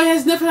the core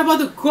has nothing about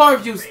the core,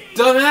 you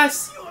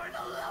dumbass? You are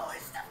the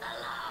lowest of the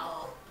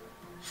low!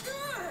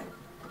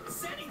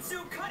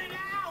 Zenitsu, cut it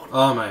out!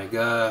 Oh my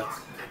god.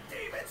 Fuck the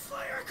Demon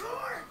Slayer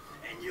core,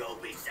 and you'll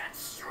be sent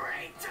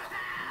straight to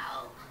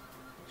hell!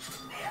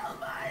 Feel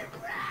my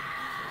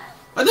wrath!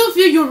 I don't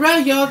feel your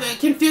wrath, y'all. I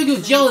can feel your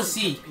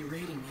jealousy.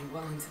 Berating me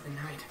well into the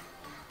night.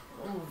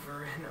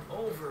 Over and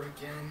over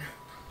again.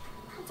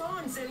 Hold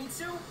on,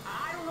 Zenitsu.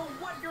 I don't know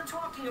what you're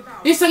talking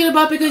about. He's talking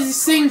about because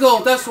he's single,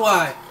 that's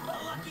why. A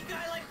lucky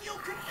guy like you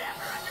could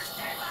never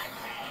understand my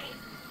pain!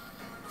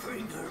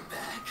 Bring her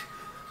back.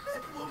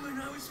 That woman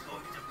I was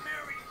going to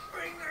marry,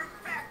 bring her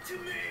back to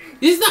me!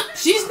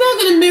 She's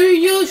not gonna marry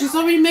you, she's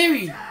already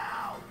married.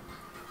 Now!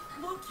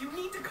 Look, you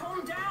need to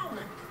calm down.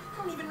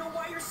 I don't even know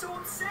why you're so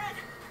upset.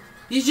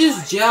 He's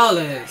just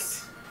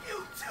jealous.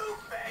 You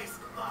two-faced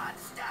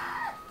monster!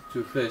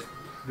 Two-Face.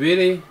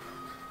 Really?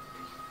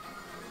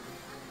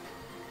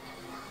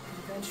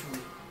 Eventually,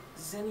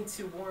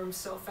 Zenitsu wore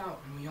himself out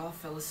and we all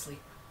fell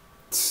asleep.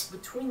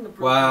 Between the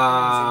broken bones and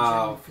Wow.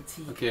 general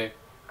fatigue, Okay.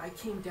 I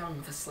came down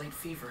with a slight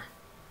fever.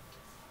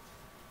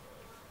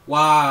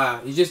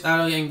 Wow. You just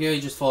out of anger,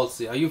 you just fall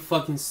asleep. Are you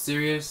fucking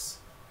serious?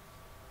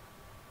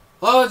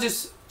 Oh,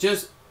 just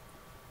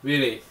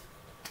really.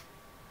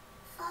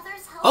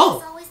 Father's health Oh.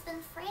 has always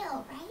been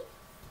frail, right?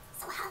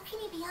 So how can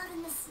he be out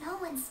in the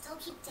snow and still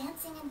keep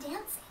dancing and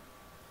dancing?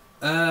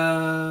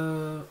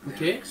 There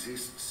Okay.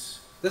 exists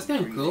That's a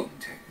kinda cool. breathing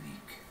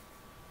technique.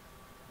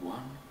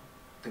 One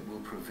that will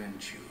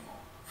prevent you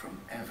from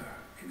ever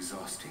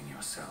exhausting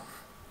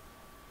yourself.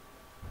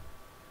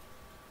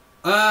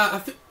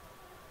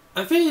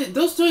 I think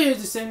those two are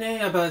the same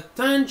name about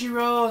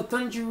Tanjiro.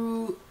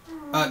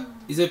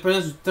 Is it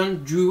pronounced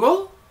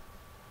Tanjiro?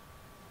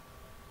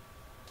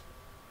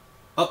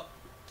 Oh.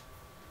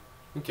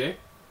 Okay.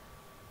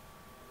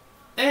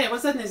 Hey,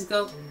 what's that,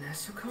 Nezuko?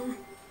 Nezuko?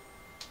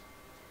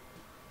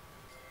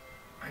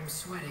 I'm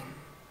sweating.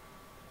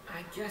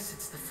 I guess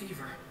it's the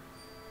fever.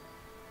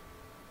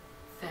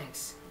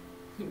 Thanks.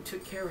 You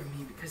took care of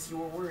me because you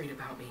were worried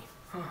about me,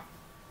 huh?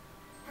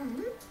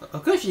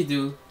 Of course you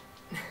do.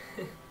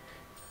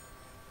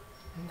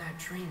 That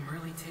dream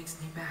really takes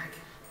me back.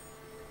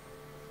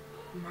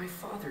 My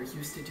father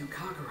used to do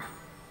Kagura.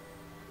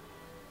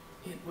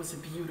 It was a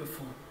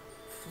beautiful,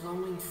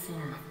 flowing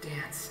form of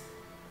dance.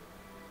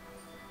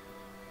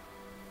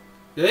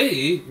 Hey,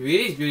 it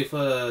really is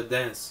beautiful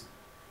dance.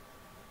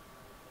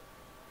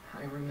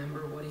 I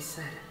remember what he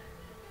said.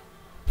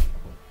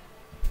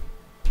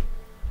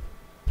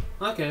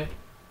 Okay.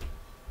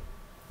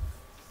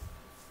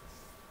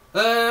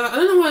 I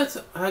don't know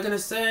what I'm gonna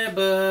say,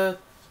 but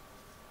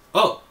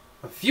oh,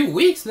 a few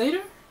weeks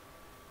later.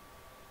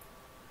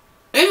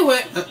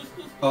 Anyway,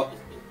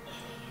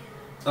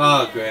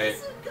 oh great.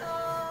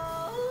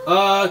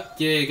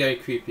 Okay,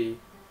 got creepy.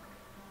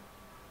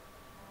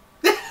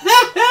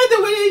 The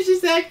way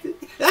she's acting.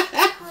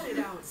 Cut it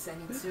out,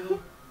 Zenitsu.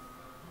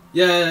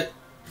 Yeah.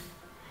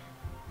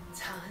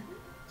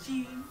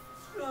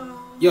 Tanjiro.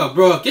 Yo,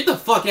 bro, get the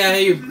fuck out of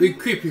here. You're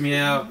creeping me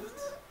out.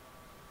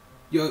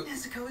 Yo.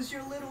 Nezuko is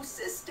your little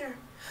sister.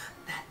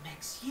 That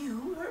makes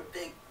you her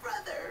big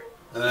brother.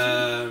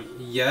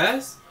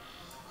 Yes?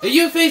 Hey,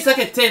 your face like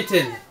a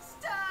Tintin.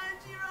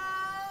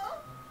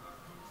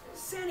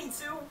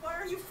 Zenitsu, why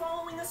are you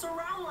following us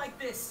around like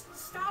this?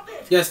 Stop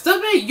it! Yeah,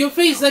 stop it! Your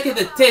face like a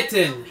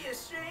Tintin. Don't be a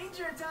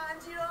stranger,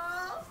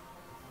 Tanjiro.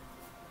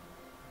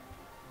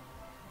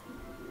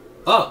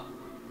 Oh.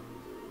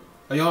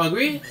 Are you all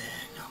agree? Man,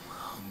 I'm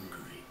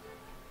hungry.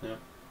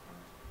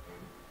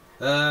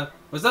 Yeah.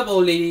 What's up,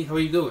 old lady? How are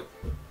you doing?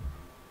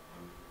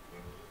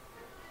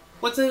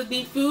 What's up,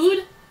 need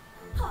food?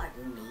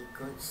 Pardon me,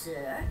 good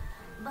sir,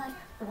 but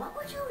what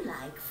would you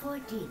like for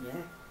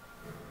dinner?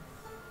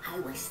 I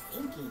was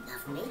thinking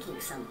of making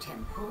some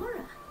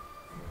tempura.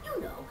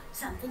 You know,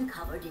 something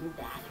covered in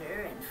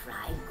batter and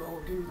fried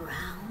golden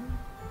brown.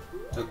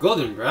 A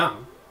golden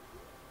brown?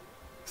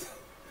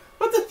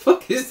 What the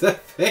fuck is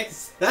that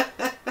face?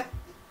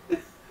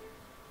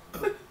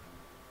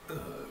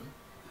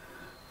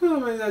 Oh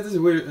my god, this is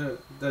weird.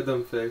 That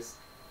dumb face.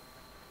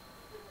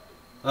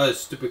 Oh,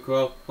 stupid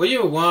crow. What do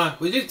you want?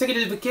 We're just taking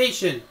a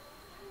vacation.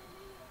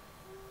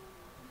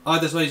 Oh,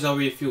 that's why he's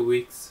already a few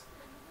weeks.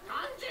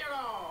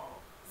 Tanjiro!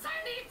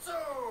 Zenitsu!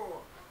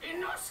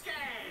 Inosuke!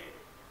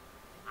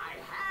 I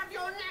have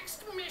your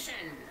next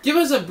mission. Give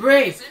us a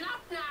break. Listen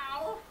up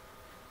now.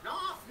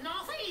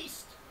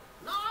 North-northeast.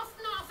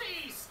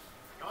 North-northeast.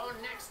 Your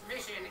next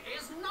mission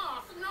is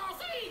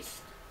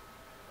north-northeast.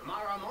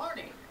 Tomorrow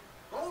morning,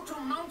 go to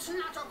Mount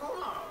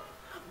Natagumo.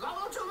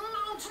 Go to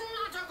Mount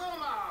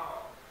Natagumo.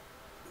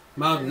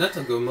 Mount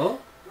Natagumo?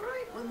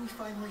 Right when we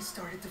finally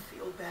started to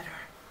feel better.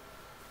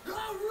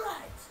 All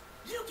right,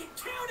 you can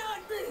count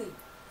on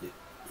me.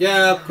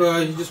 Yeah, of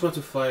course. You just want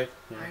to fight.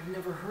 Yeah. I've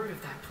never heard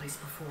of that place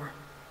before.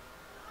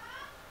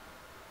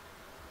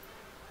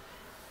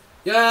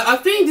 Yeah, I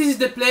think this is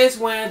the place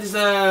where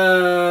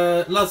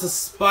there's lots of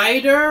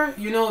spider.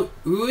 You know,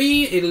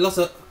 Uri and lots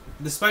of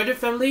the spider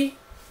family.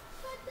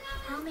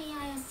 How may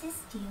I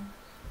assist you?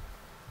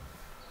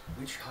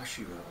 Which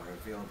Hashira are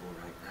available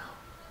right now?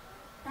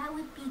 That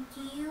would be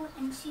Giyu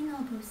and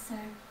Shinobu, sir.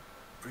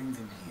 Bring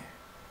them here.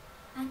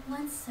 At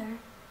once, sir.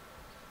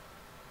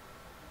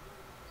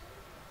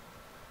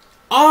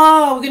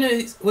 Oh,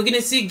 we're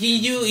gonna see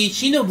Giyu and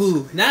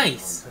Shinobu.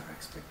 Nice. Beyond our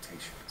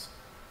expectations.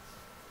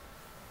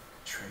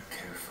 Tread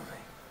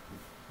carefully,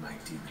 my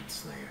demon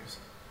slayers.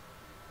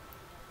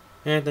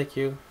 Yeah, thank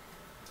you.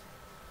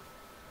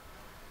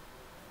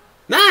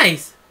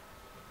 Nice.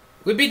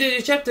 We beat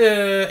the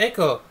chapter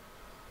Echo.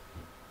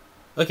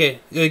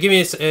 Okay, give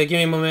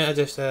me a moment. I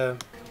just All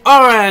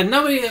right,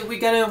 now we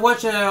gotta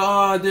watch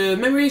the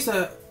memories.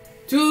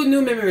 Two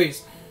new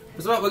memories.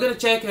 First of all, we're gonna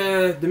check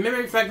the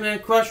memory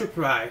fragment Crush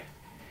Reply.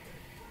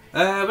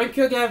 When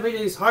Kyoga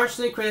really is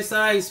harshly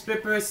criticized,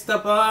 Pepper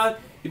step on,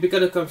 he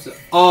becomes.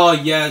 Oh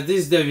yeah,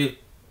 this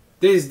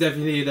is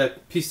definitely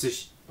that piece of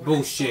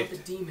bullshit. When I saw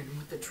the demon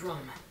with the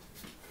drum,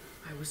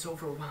 I was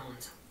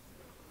overwhelmed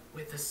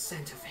with a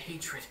scent of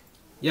hatred.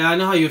 Yeah, I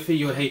know how you feel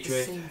your At the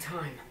hatred. same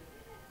time,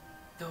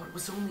 though it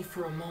was only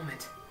for a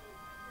moment,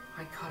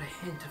 I caught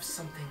a hint of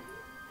something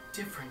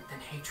different than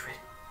hatred.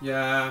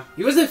 Yeah,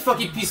 he was a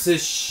fucking piece of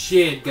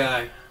shit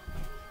guy.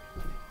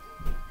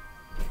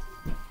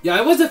 Yeah,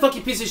 I was a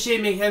fucking piece of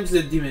shit making him to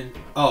the demon.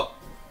 Oh.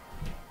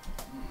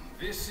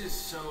 This is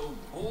so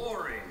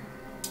boring.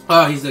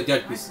 Oh, he's a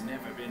dead piece. I've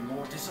never been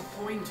more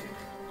disappointed.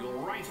 Your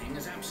writing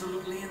is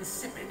absolutely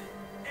insipid.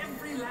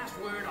 Every last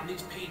word on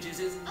these pages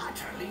is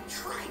utterly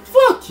trite.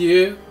 Fuck you.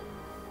 You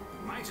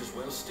might as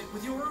well stick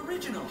with your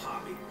original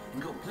hobby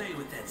and go play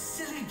with that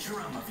silly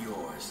drum of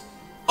yours.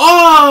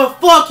 Oh,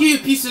 fuck you,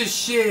 piece of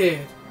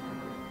shit.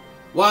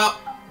 Well.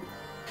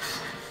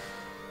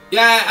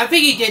 Yeah, I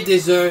think he get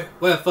dessert.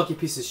 What a fucking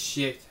piece of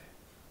shit.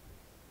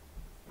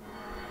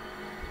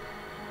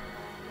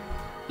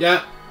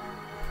 Yeah.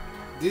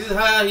 This is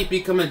how he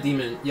become a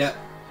demon. Yeah.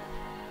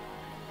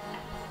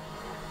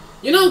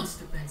 You know. He must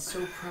have been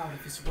so proud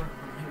of his work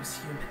when he was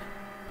human.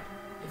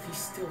 If he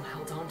still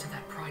held on to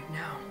that pride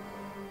now,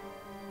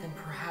 then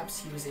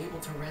perhaps he was able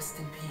to rest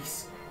in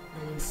peace,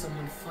 knowing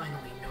someone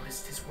finally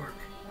noticed his work.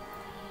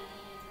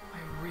 I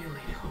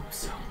really hope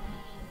so.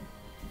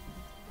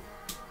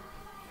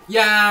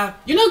 Yeah,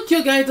 you know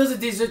Kyogai doesn't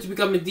deserve to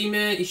become a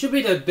demon. It should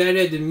be the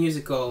better the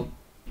musical.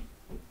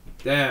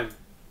 Damn.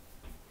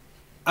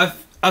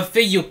 I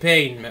feel your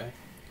pain, man.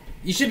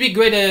 You should be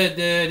great at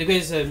the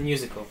greatest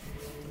musical.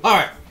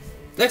 Alright.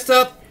 Next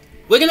up,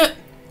 we're gonna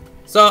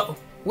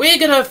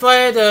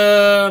fight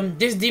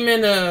this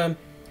demon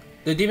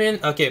the demon.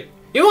 Okay.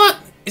 You know what?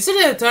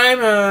 Instead of the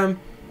time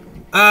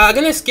I'm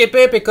gonna skip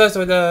it because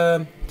of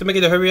the to make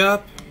it a hurry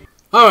up.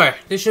 Alright,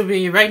 this should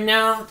be right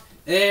now.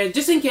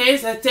 Just in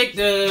case, I'm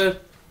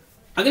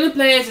gonna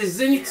play as a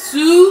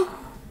Zenitsu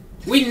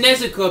with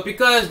Nezuko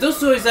because those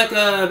two is like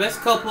the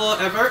best couple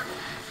ever.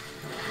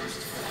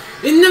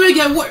 It never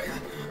get worse.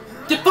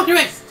 The fucking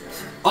right.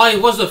 Oh, it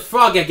was a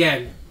frog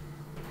again.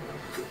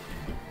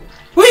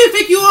 Who do you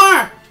think you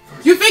are?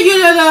 You think you're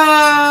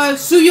the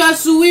Suya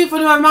Sui for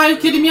the Mario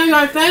Academia, you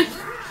are a fan?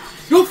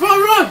 You're for a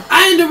run!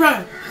 I am the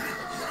run!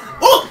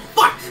 Oh,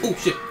 fuck! Oh,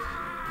 shit.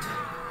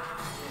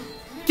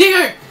 Kick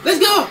her! Let's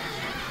go!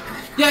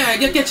 Yeah,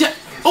 get you.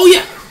 Oh,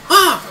 yeah!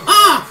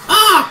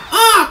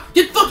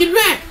 Get fucking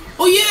wrecked!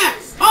 Oh, yeah!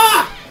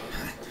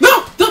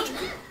 No! Don't!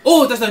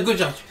 Oh, that's not a good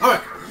judge.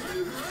 Alright.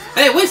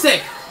 Hey, wait a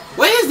sec.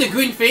 What is the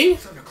green thing?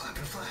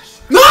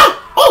 No!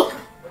 Oh!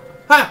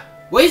 Huh?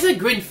 What is that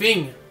green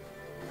thing?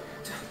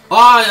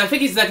 Oh, I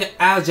think it's like an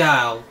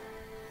agile.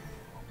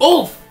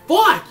 Oh,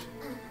 fuck!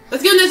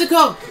 Let's go,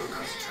 Nezuko!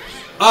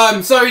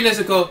 Sorry,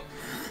 Nezuko.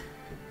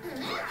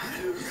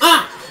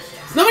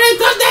 Nobody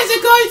touch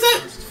Nezuko! It's a...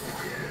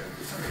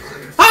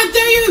 How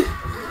dare you!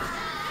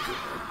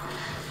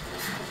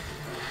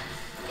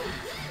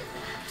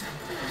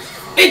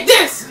 Eat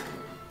this!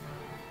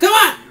 Come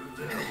on!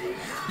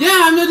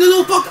 Yeah, I'm the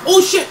little fuck.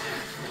 Oh shit!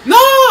 No!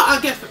 I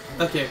guess.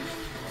 Okay.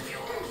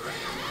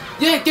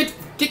 Yeah, get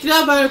kicked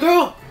out by a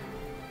girl.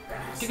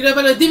 Kicked out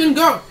by the demon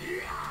girl.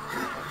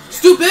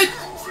 Stupid!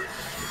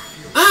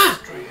 I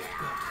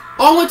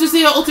want to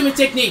see your ultimate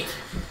technique.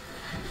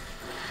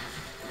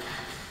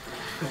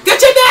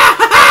 Gotcha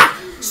now!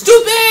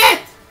 Stupid!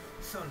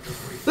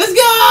 Let's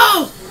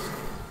go!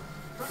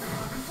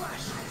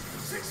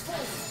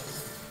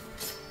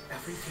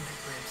 Everything that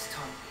Graham's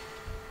taught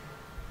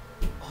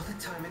me, all the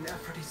time and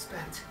effort he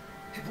spent,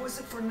 it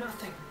wasn't for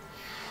nothing.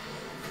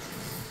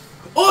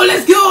 Oh,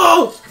 let's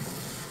go!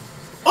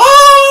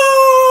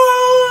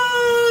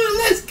 Oh,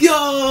 let's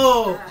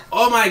go!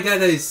 Oh my god,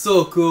 that is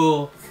so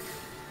cool.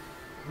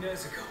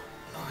 Nezuko,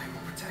 I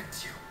will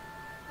protect you.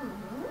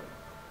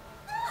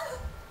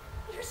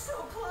 You're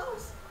so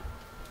close.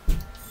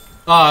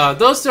 Ah,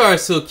 those two are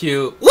so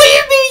cute. What do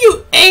you mean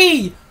you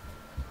ate?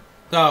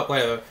 Oh,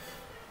 whatever.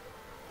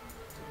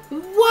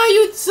 What are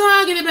you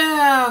talking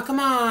about? Come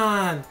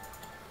on.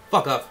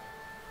 Fuck off.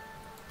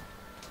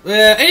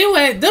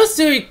 Anyway, those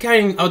two are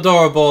kind of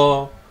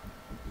adorable.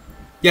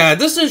 Yeah,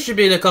 those two should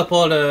be the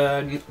couple,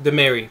 the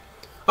Mary.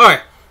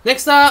 Alright,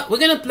 next up, we're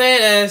gonna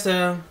play as,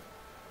 okay,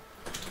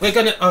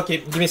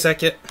 give me a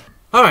second.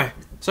 Alright,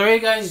 sorry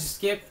guys,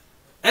 skip.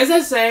 As I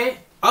say,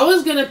 I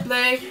was gonna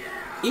play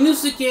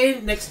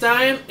Inosuke next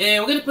time,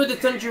 and we're gonna put the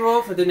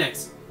Tanjiro for the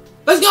next.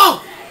 Let's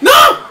go!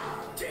 No!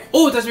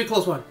 Oh, that's a really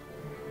close one.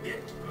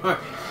 Alright.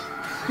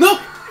 No!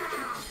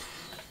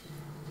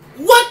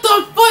 What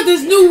the fuck,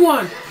 this new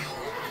one?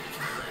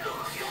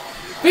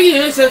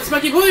 Thinking it's a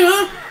smacky boy,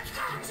 huh?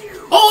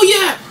 Oh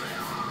yeah!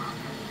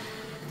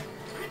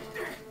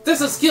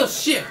 That's a skill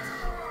shit.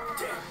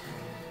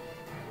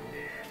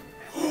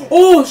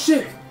 Oh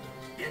shit!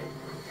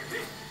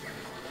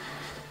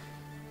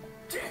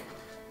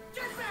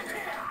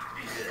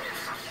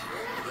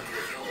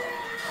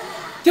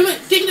 Come on,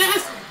 kick the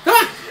ass! Come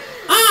on!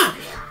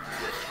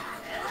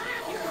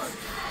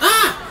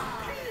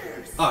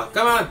 Oh,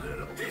 come on!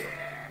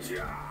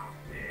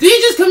 Did you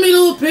just come in,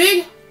 little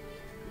pig?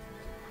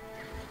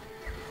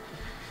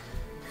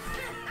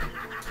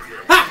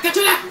 Ha! Get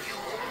you that!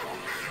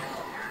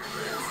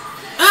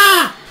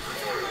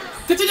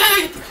 Get you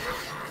that!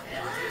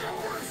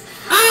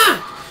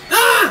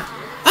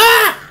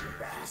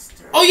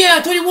 Oh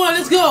yeah, 21,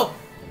 let's go!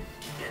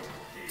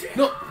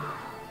 No!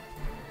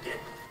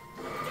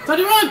 Try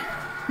to run!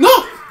 No!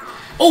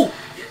 Oh!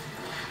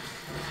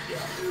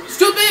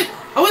 Stupid!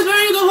 I was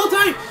wearing you the whole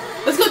time!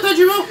 Let's go,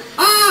 Tanjiro!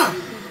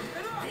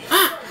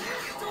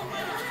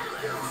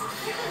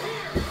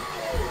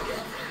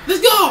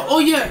 Let's go! Oh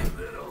yeah!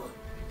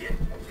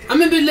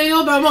 I'm a bit late,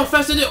 but I'm on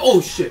faster than.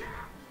 Oh shit!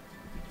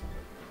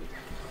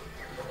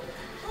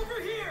 Over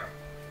here.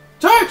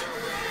 Charge!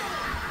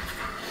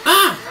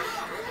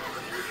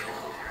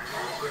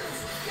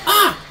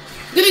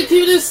 Gonna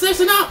keep this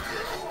session up!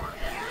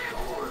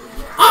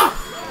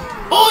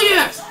 Oh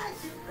yes!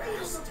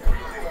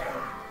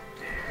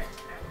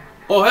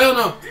 Oh hell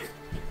no!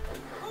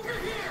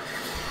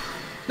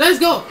 Let's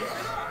go!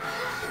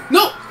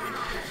 No!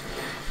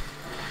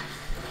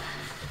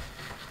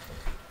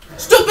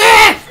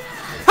 Stupid!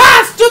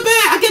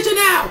 Stupid! I get you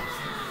now!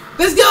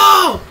 Let's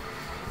go!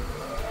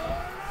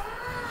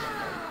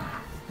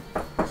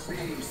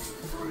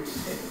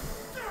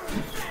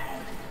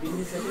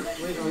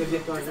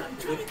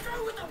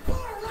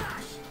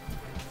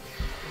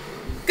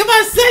 Come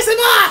on, slice him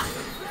up!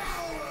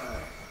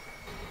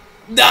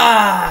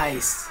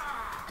 Nice!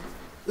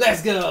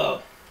 Let's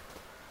go!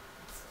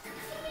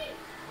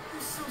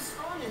 You're so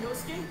strong,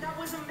 Inosuke. That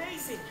was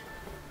amazing.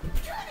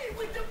 Cut it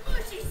with the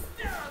bushy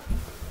stuff.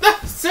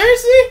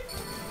 Seriously?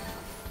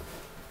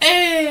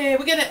 Hey,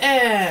 we got an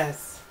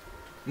ass.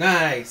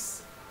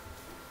 Nice.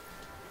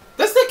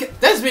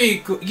 That's really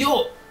cool.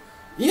 Yo,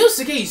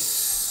 Inosuke is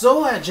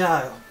so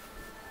agile.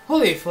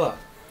 Holy fuck.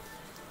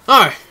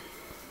 Alright.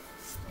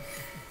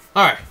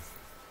 Alright.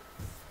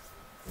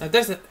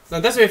 That's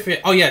very fair.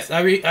 Oh yes,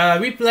 I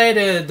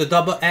replayed the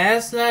double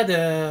S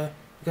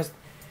because.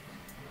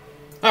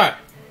 Alright.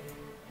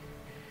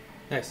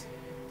 Nice.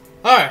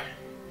 Alright.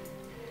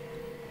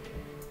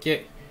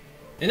 Okay.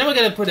 And now we're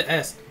gonna put the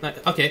S.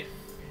 Okay.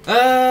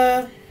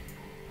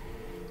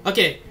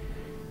 Okay.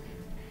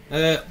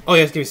 Oh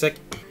yes, give me a sec.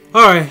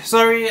 Alright,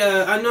 sorry,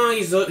 I know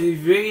it's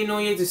very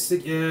annoying to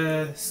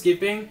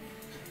skipping.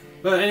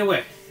 But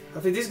anyway, I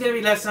think this is gonna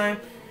be last time.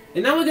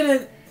 And now we're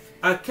gonna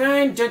a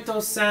kind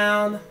gentle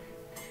sound.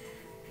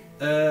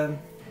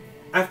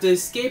 After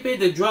escaping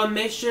the drum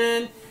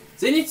mission,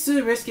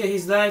 Zenitsu rescued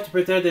his life to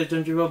protect the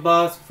Tanjiro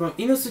boss from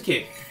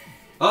Inosuke.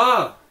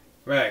 Oh,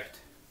 right.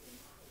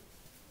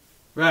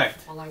 Right.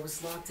 While I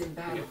was locked in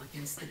battle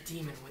against the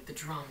demon with the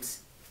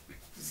drums,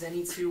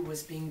 Zenitsu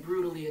was being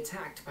brutally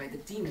attacked by the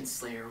demon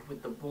slayer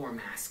with the boar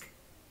mask.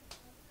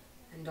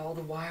 And all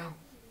the while,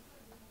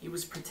 he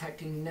was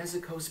protecting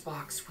Nezuko's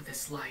box with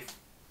his life.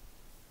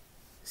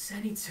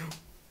 Zenitsu,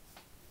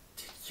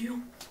 did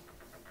you?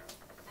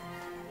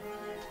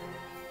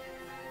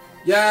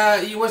 Yeah,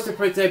 he wants to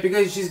protect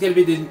because she's gonna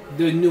be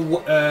the new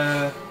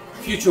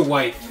future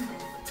wife.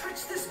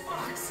 Touch this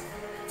box.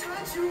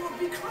 Tanjiro would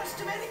be crushed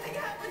if anything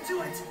happened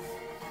to it.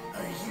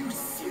 Are you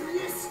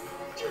serious?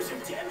 Use your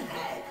damn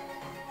head.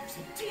 There's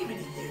a demon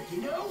in there,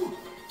 you know?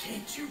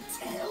 Can't you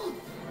tell?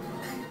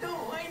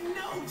 I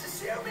know.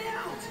 Just hear me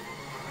out.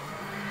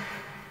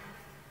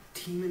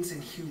 Demons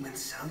and humans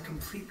sound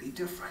completely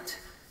different.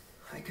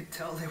 I could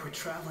tell they were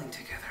traveling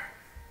together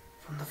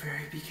from the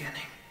very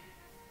beginning.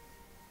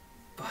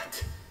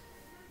 But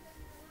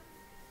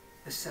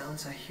the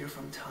sounds I hear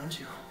from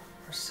Tanjiro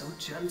are so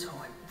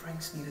gentle it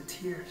brings me to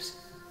tears.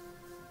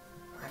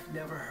 I've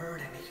never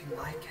heard anything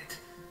like it.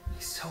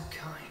 He's so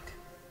kind.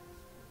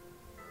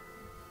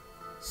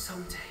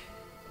 Someday,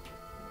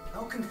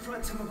 I'll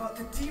confront him about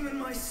the demon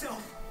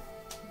myself.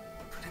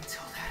 but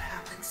until that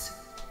happens,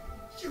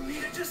 You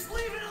need to just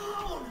leave it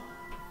alone.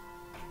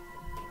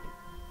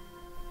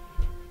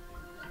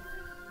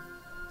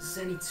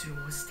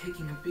 Zenitsu was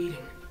taking a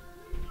beating,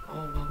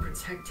 all while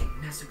protecting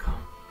Nezuko.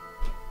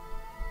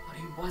 But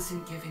he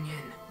wasn't giving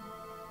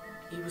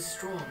in. He was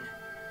strong,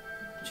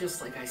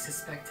 just like I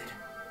suspected.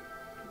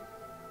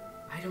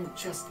 I don't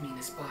just mean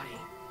his body,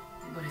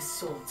 but his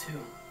soul too.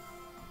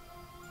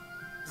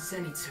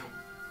 Zenitsu,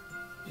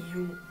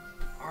 you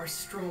are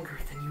stronger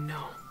than you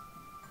know.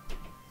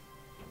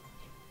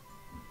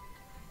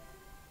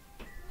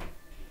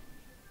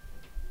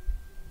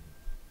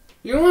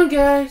 You know what,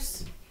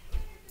 guys?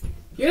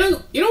 You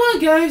know what,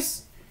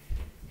 guys?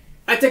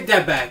 I take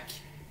that back.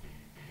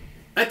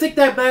 I take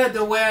that back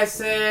the way I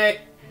said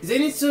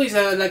Zenitsu is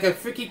like a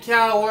freaky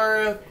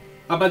coward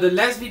about the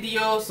last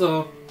video,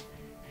 so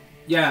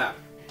yeah.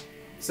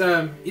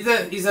 So he's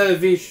a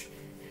very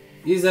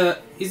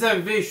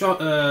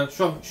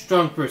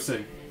strong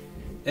person,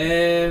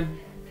 and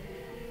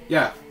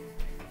yeah,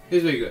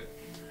 he's very good.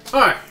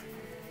 All right.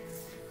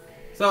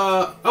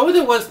 So I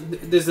wonder what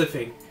there's the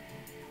thing.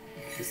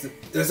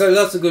 There's a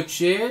lot of good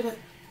shit.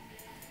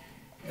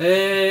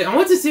 I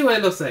want to see what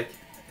it looks like.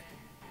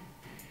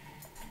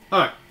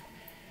 Alright.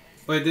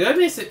 Wait, did I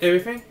miss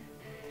everything?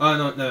 Oh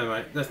no, never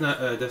mind. That's not,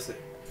 that's it.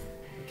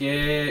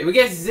 Okay, we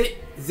get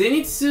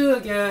Zenitsu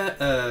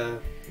again,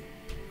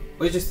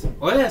 wait, just,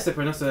 what did I say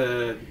pronounce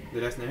the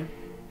last name?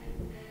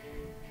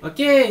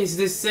 Okay, it's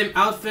the same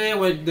outfit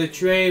with the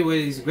train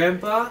with his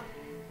grandpa.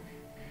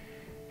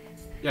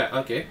 Yeah,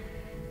 okay.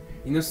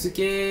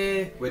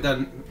 Inosuke without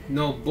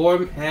no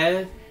boar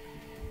head.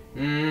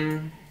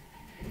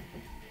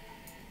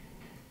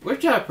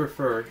 Which I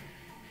prefer?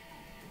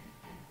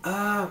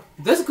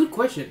 That's a good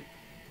question.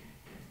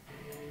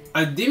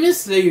 A Demon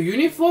Slayer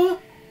uniform?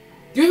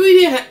 Do you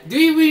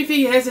really think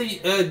he has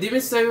a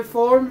Demon Slayer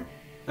form?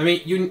 I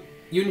mean,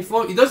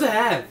 uniform? He doesn't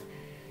have.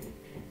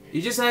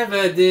 You just have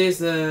this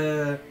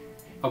a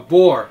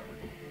boar.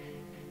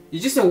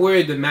 You just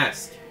wear the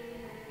mask.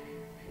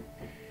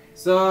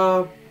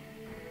 So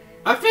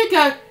I think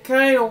I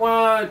kind of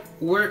want to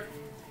wear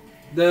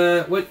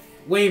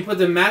when you put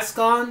the mask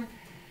on.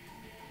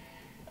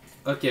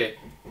 Okay.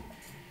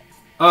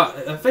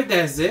 I think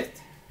that's it.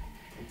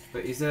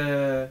 But is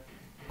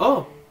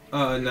oh,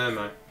 never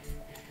mind.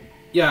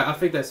 Yeah, I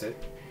think that's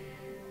it.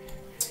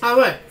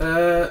 Alright,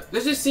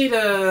 let's just see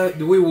the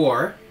Wii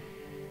War.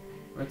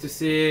 Want to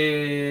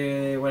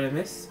see what I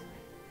missed?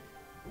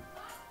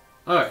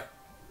 Alright.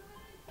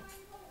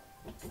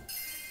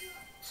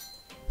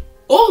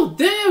 Oh,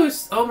 there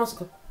was almost.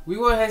 Wii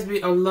War has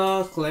been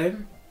unlocked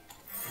claim.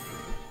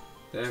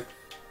 Damn.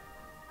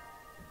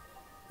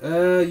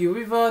 You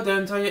revolve the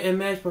entire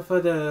image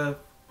before the.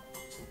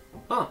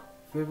 Oh,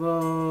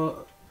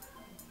 revolve.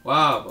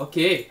 Wow.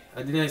 Okay,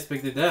 I didn't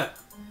expect that.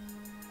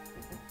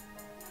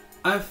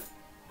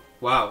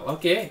 Wow.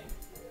 Okay.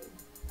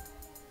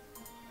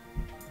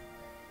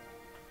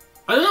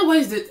 I don't know why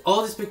is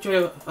all this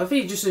picture. I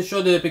think just to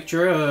show the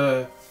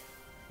picture.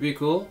 Really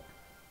cool.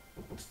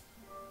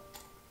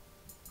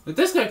 But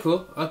that's kind of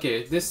cool.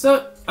 Okay, I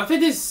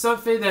think this is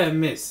something that I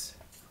miss.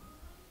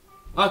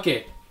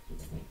 Okay,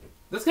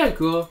 that's kind of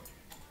cool.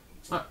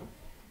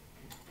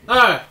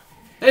 Alright.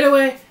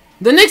 Anyway,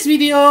 the next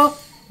video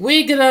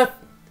we're gonna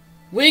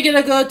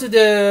go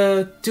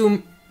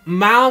to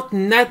Mount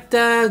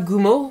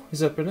Natagumo. Is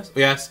that pronounced?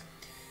 Yes.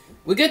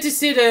 We get to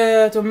see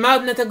to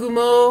Mount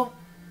Natagumo.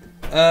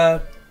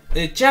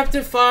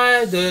 Chapter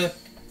 5,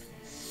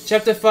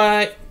 Chapter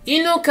 5,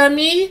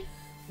 Hinokami,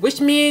 which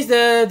means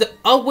the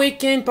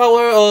awakened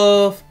power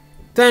of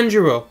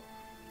Tanjiro.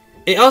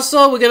 And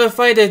also, we're gonna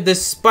fight the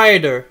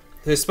spider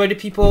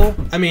people.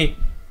 I mean,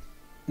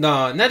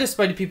 no, not the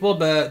spider people,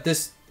 but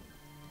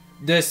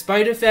the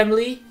spider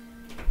family.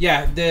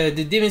 Yeah, the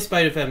demon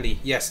spider family.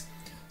 Yes.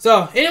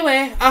 So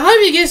anyway, I hope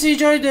you guys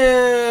enjoyed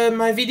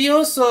my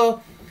video.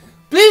 So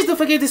please don't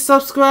forget to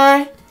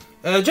subscribe,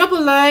 drop a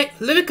like,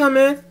 leave a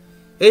comment,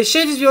 and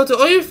share this video to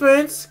all your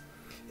friends.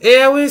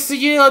 And I will see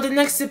you on the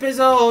next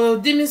episode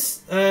of Demon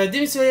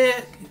Slayer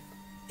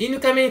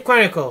Hinokami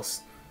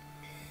Chronicles.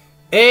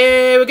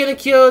 And we're gonna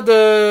kill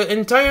the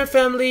entire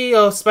family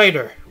of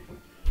Spider.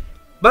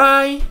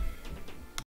 Bye!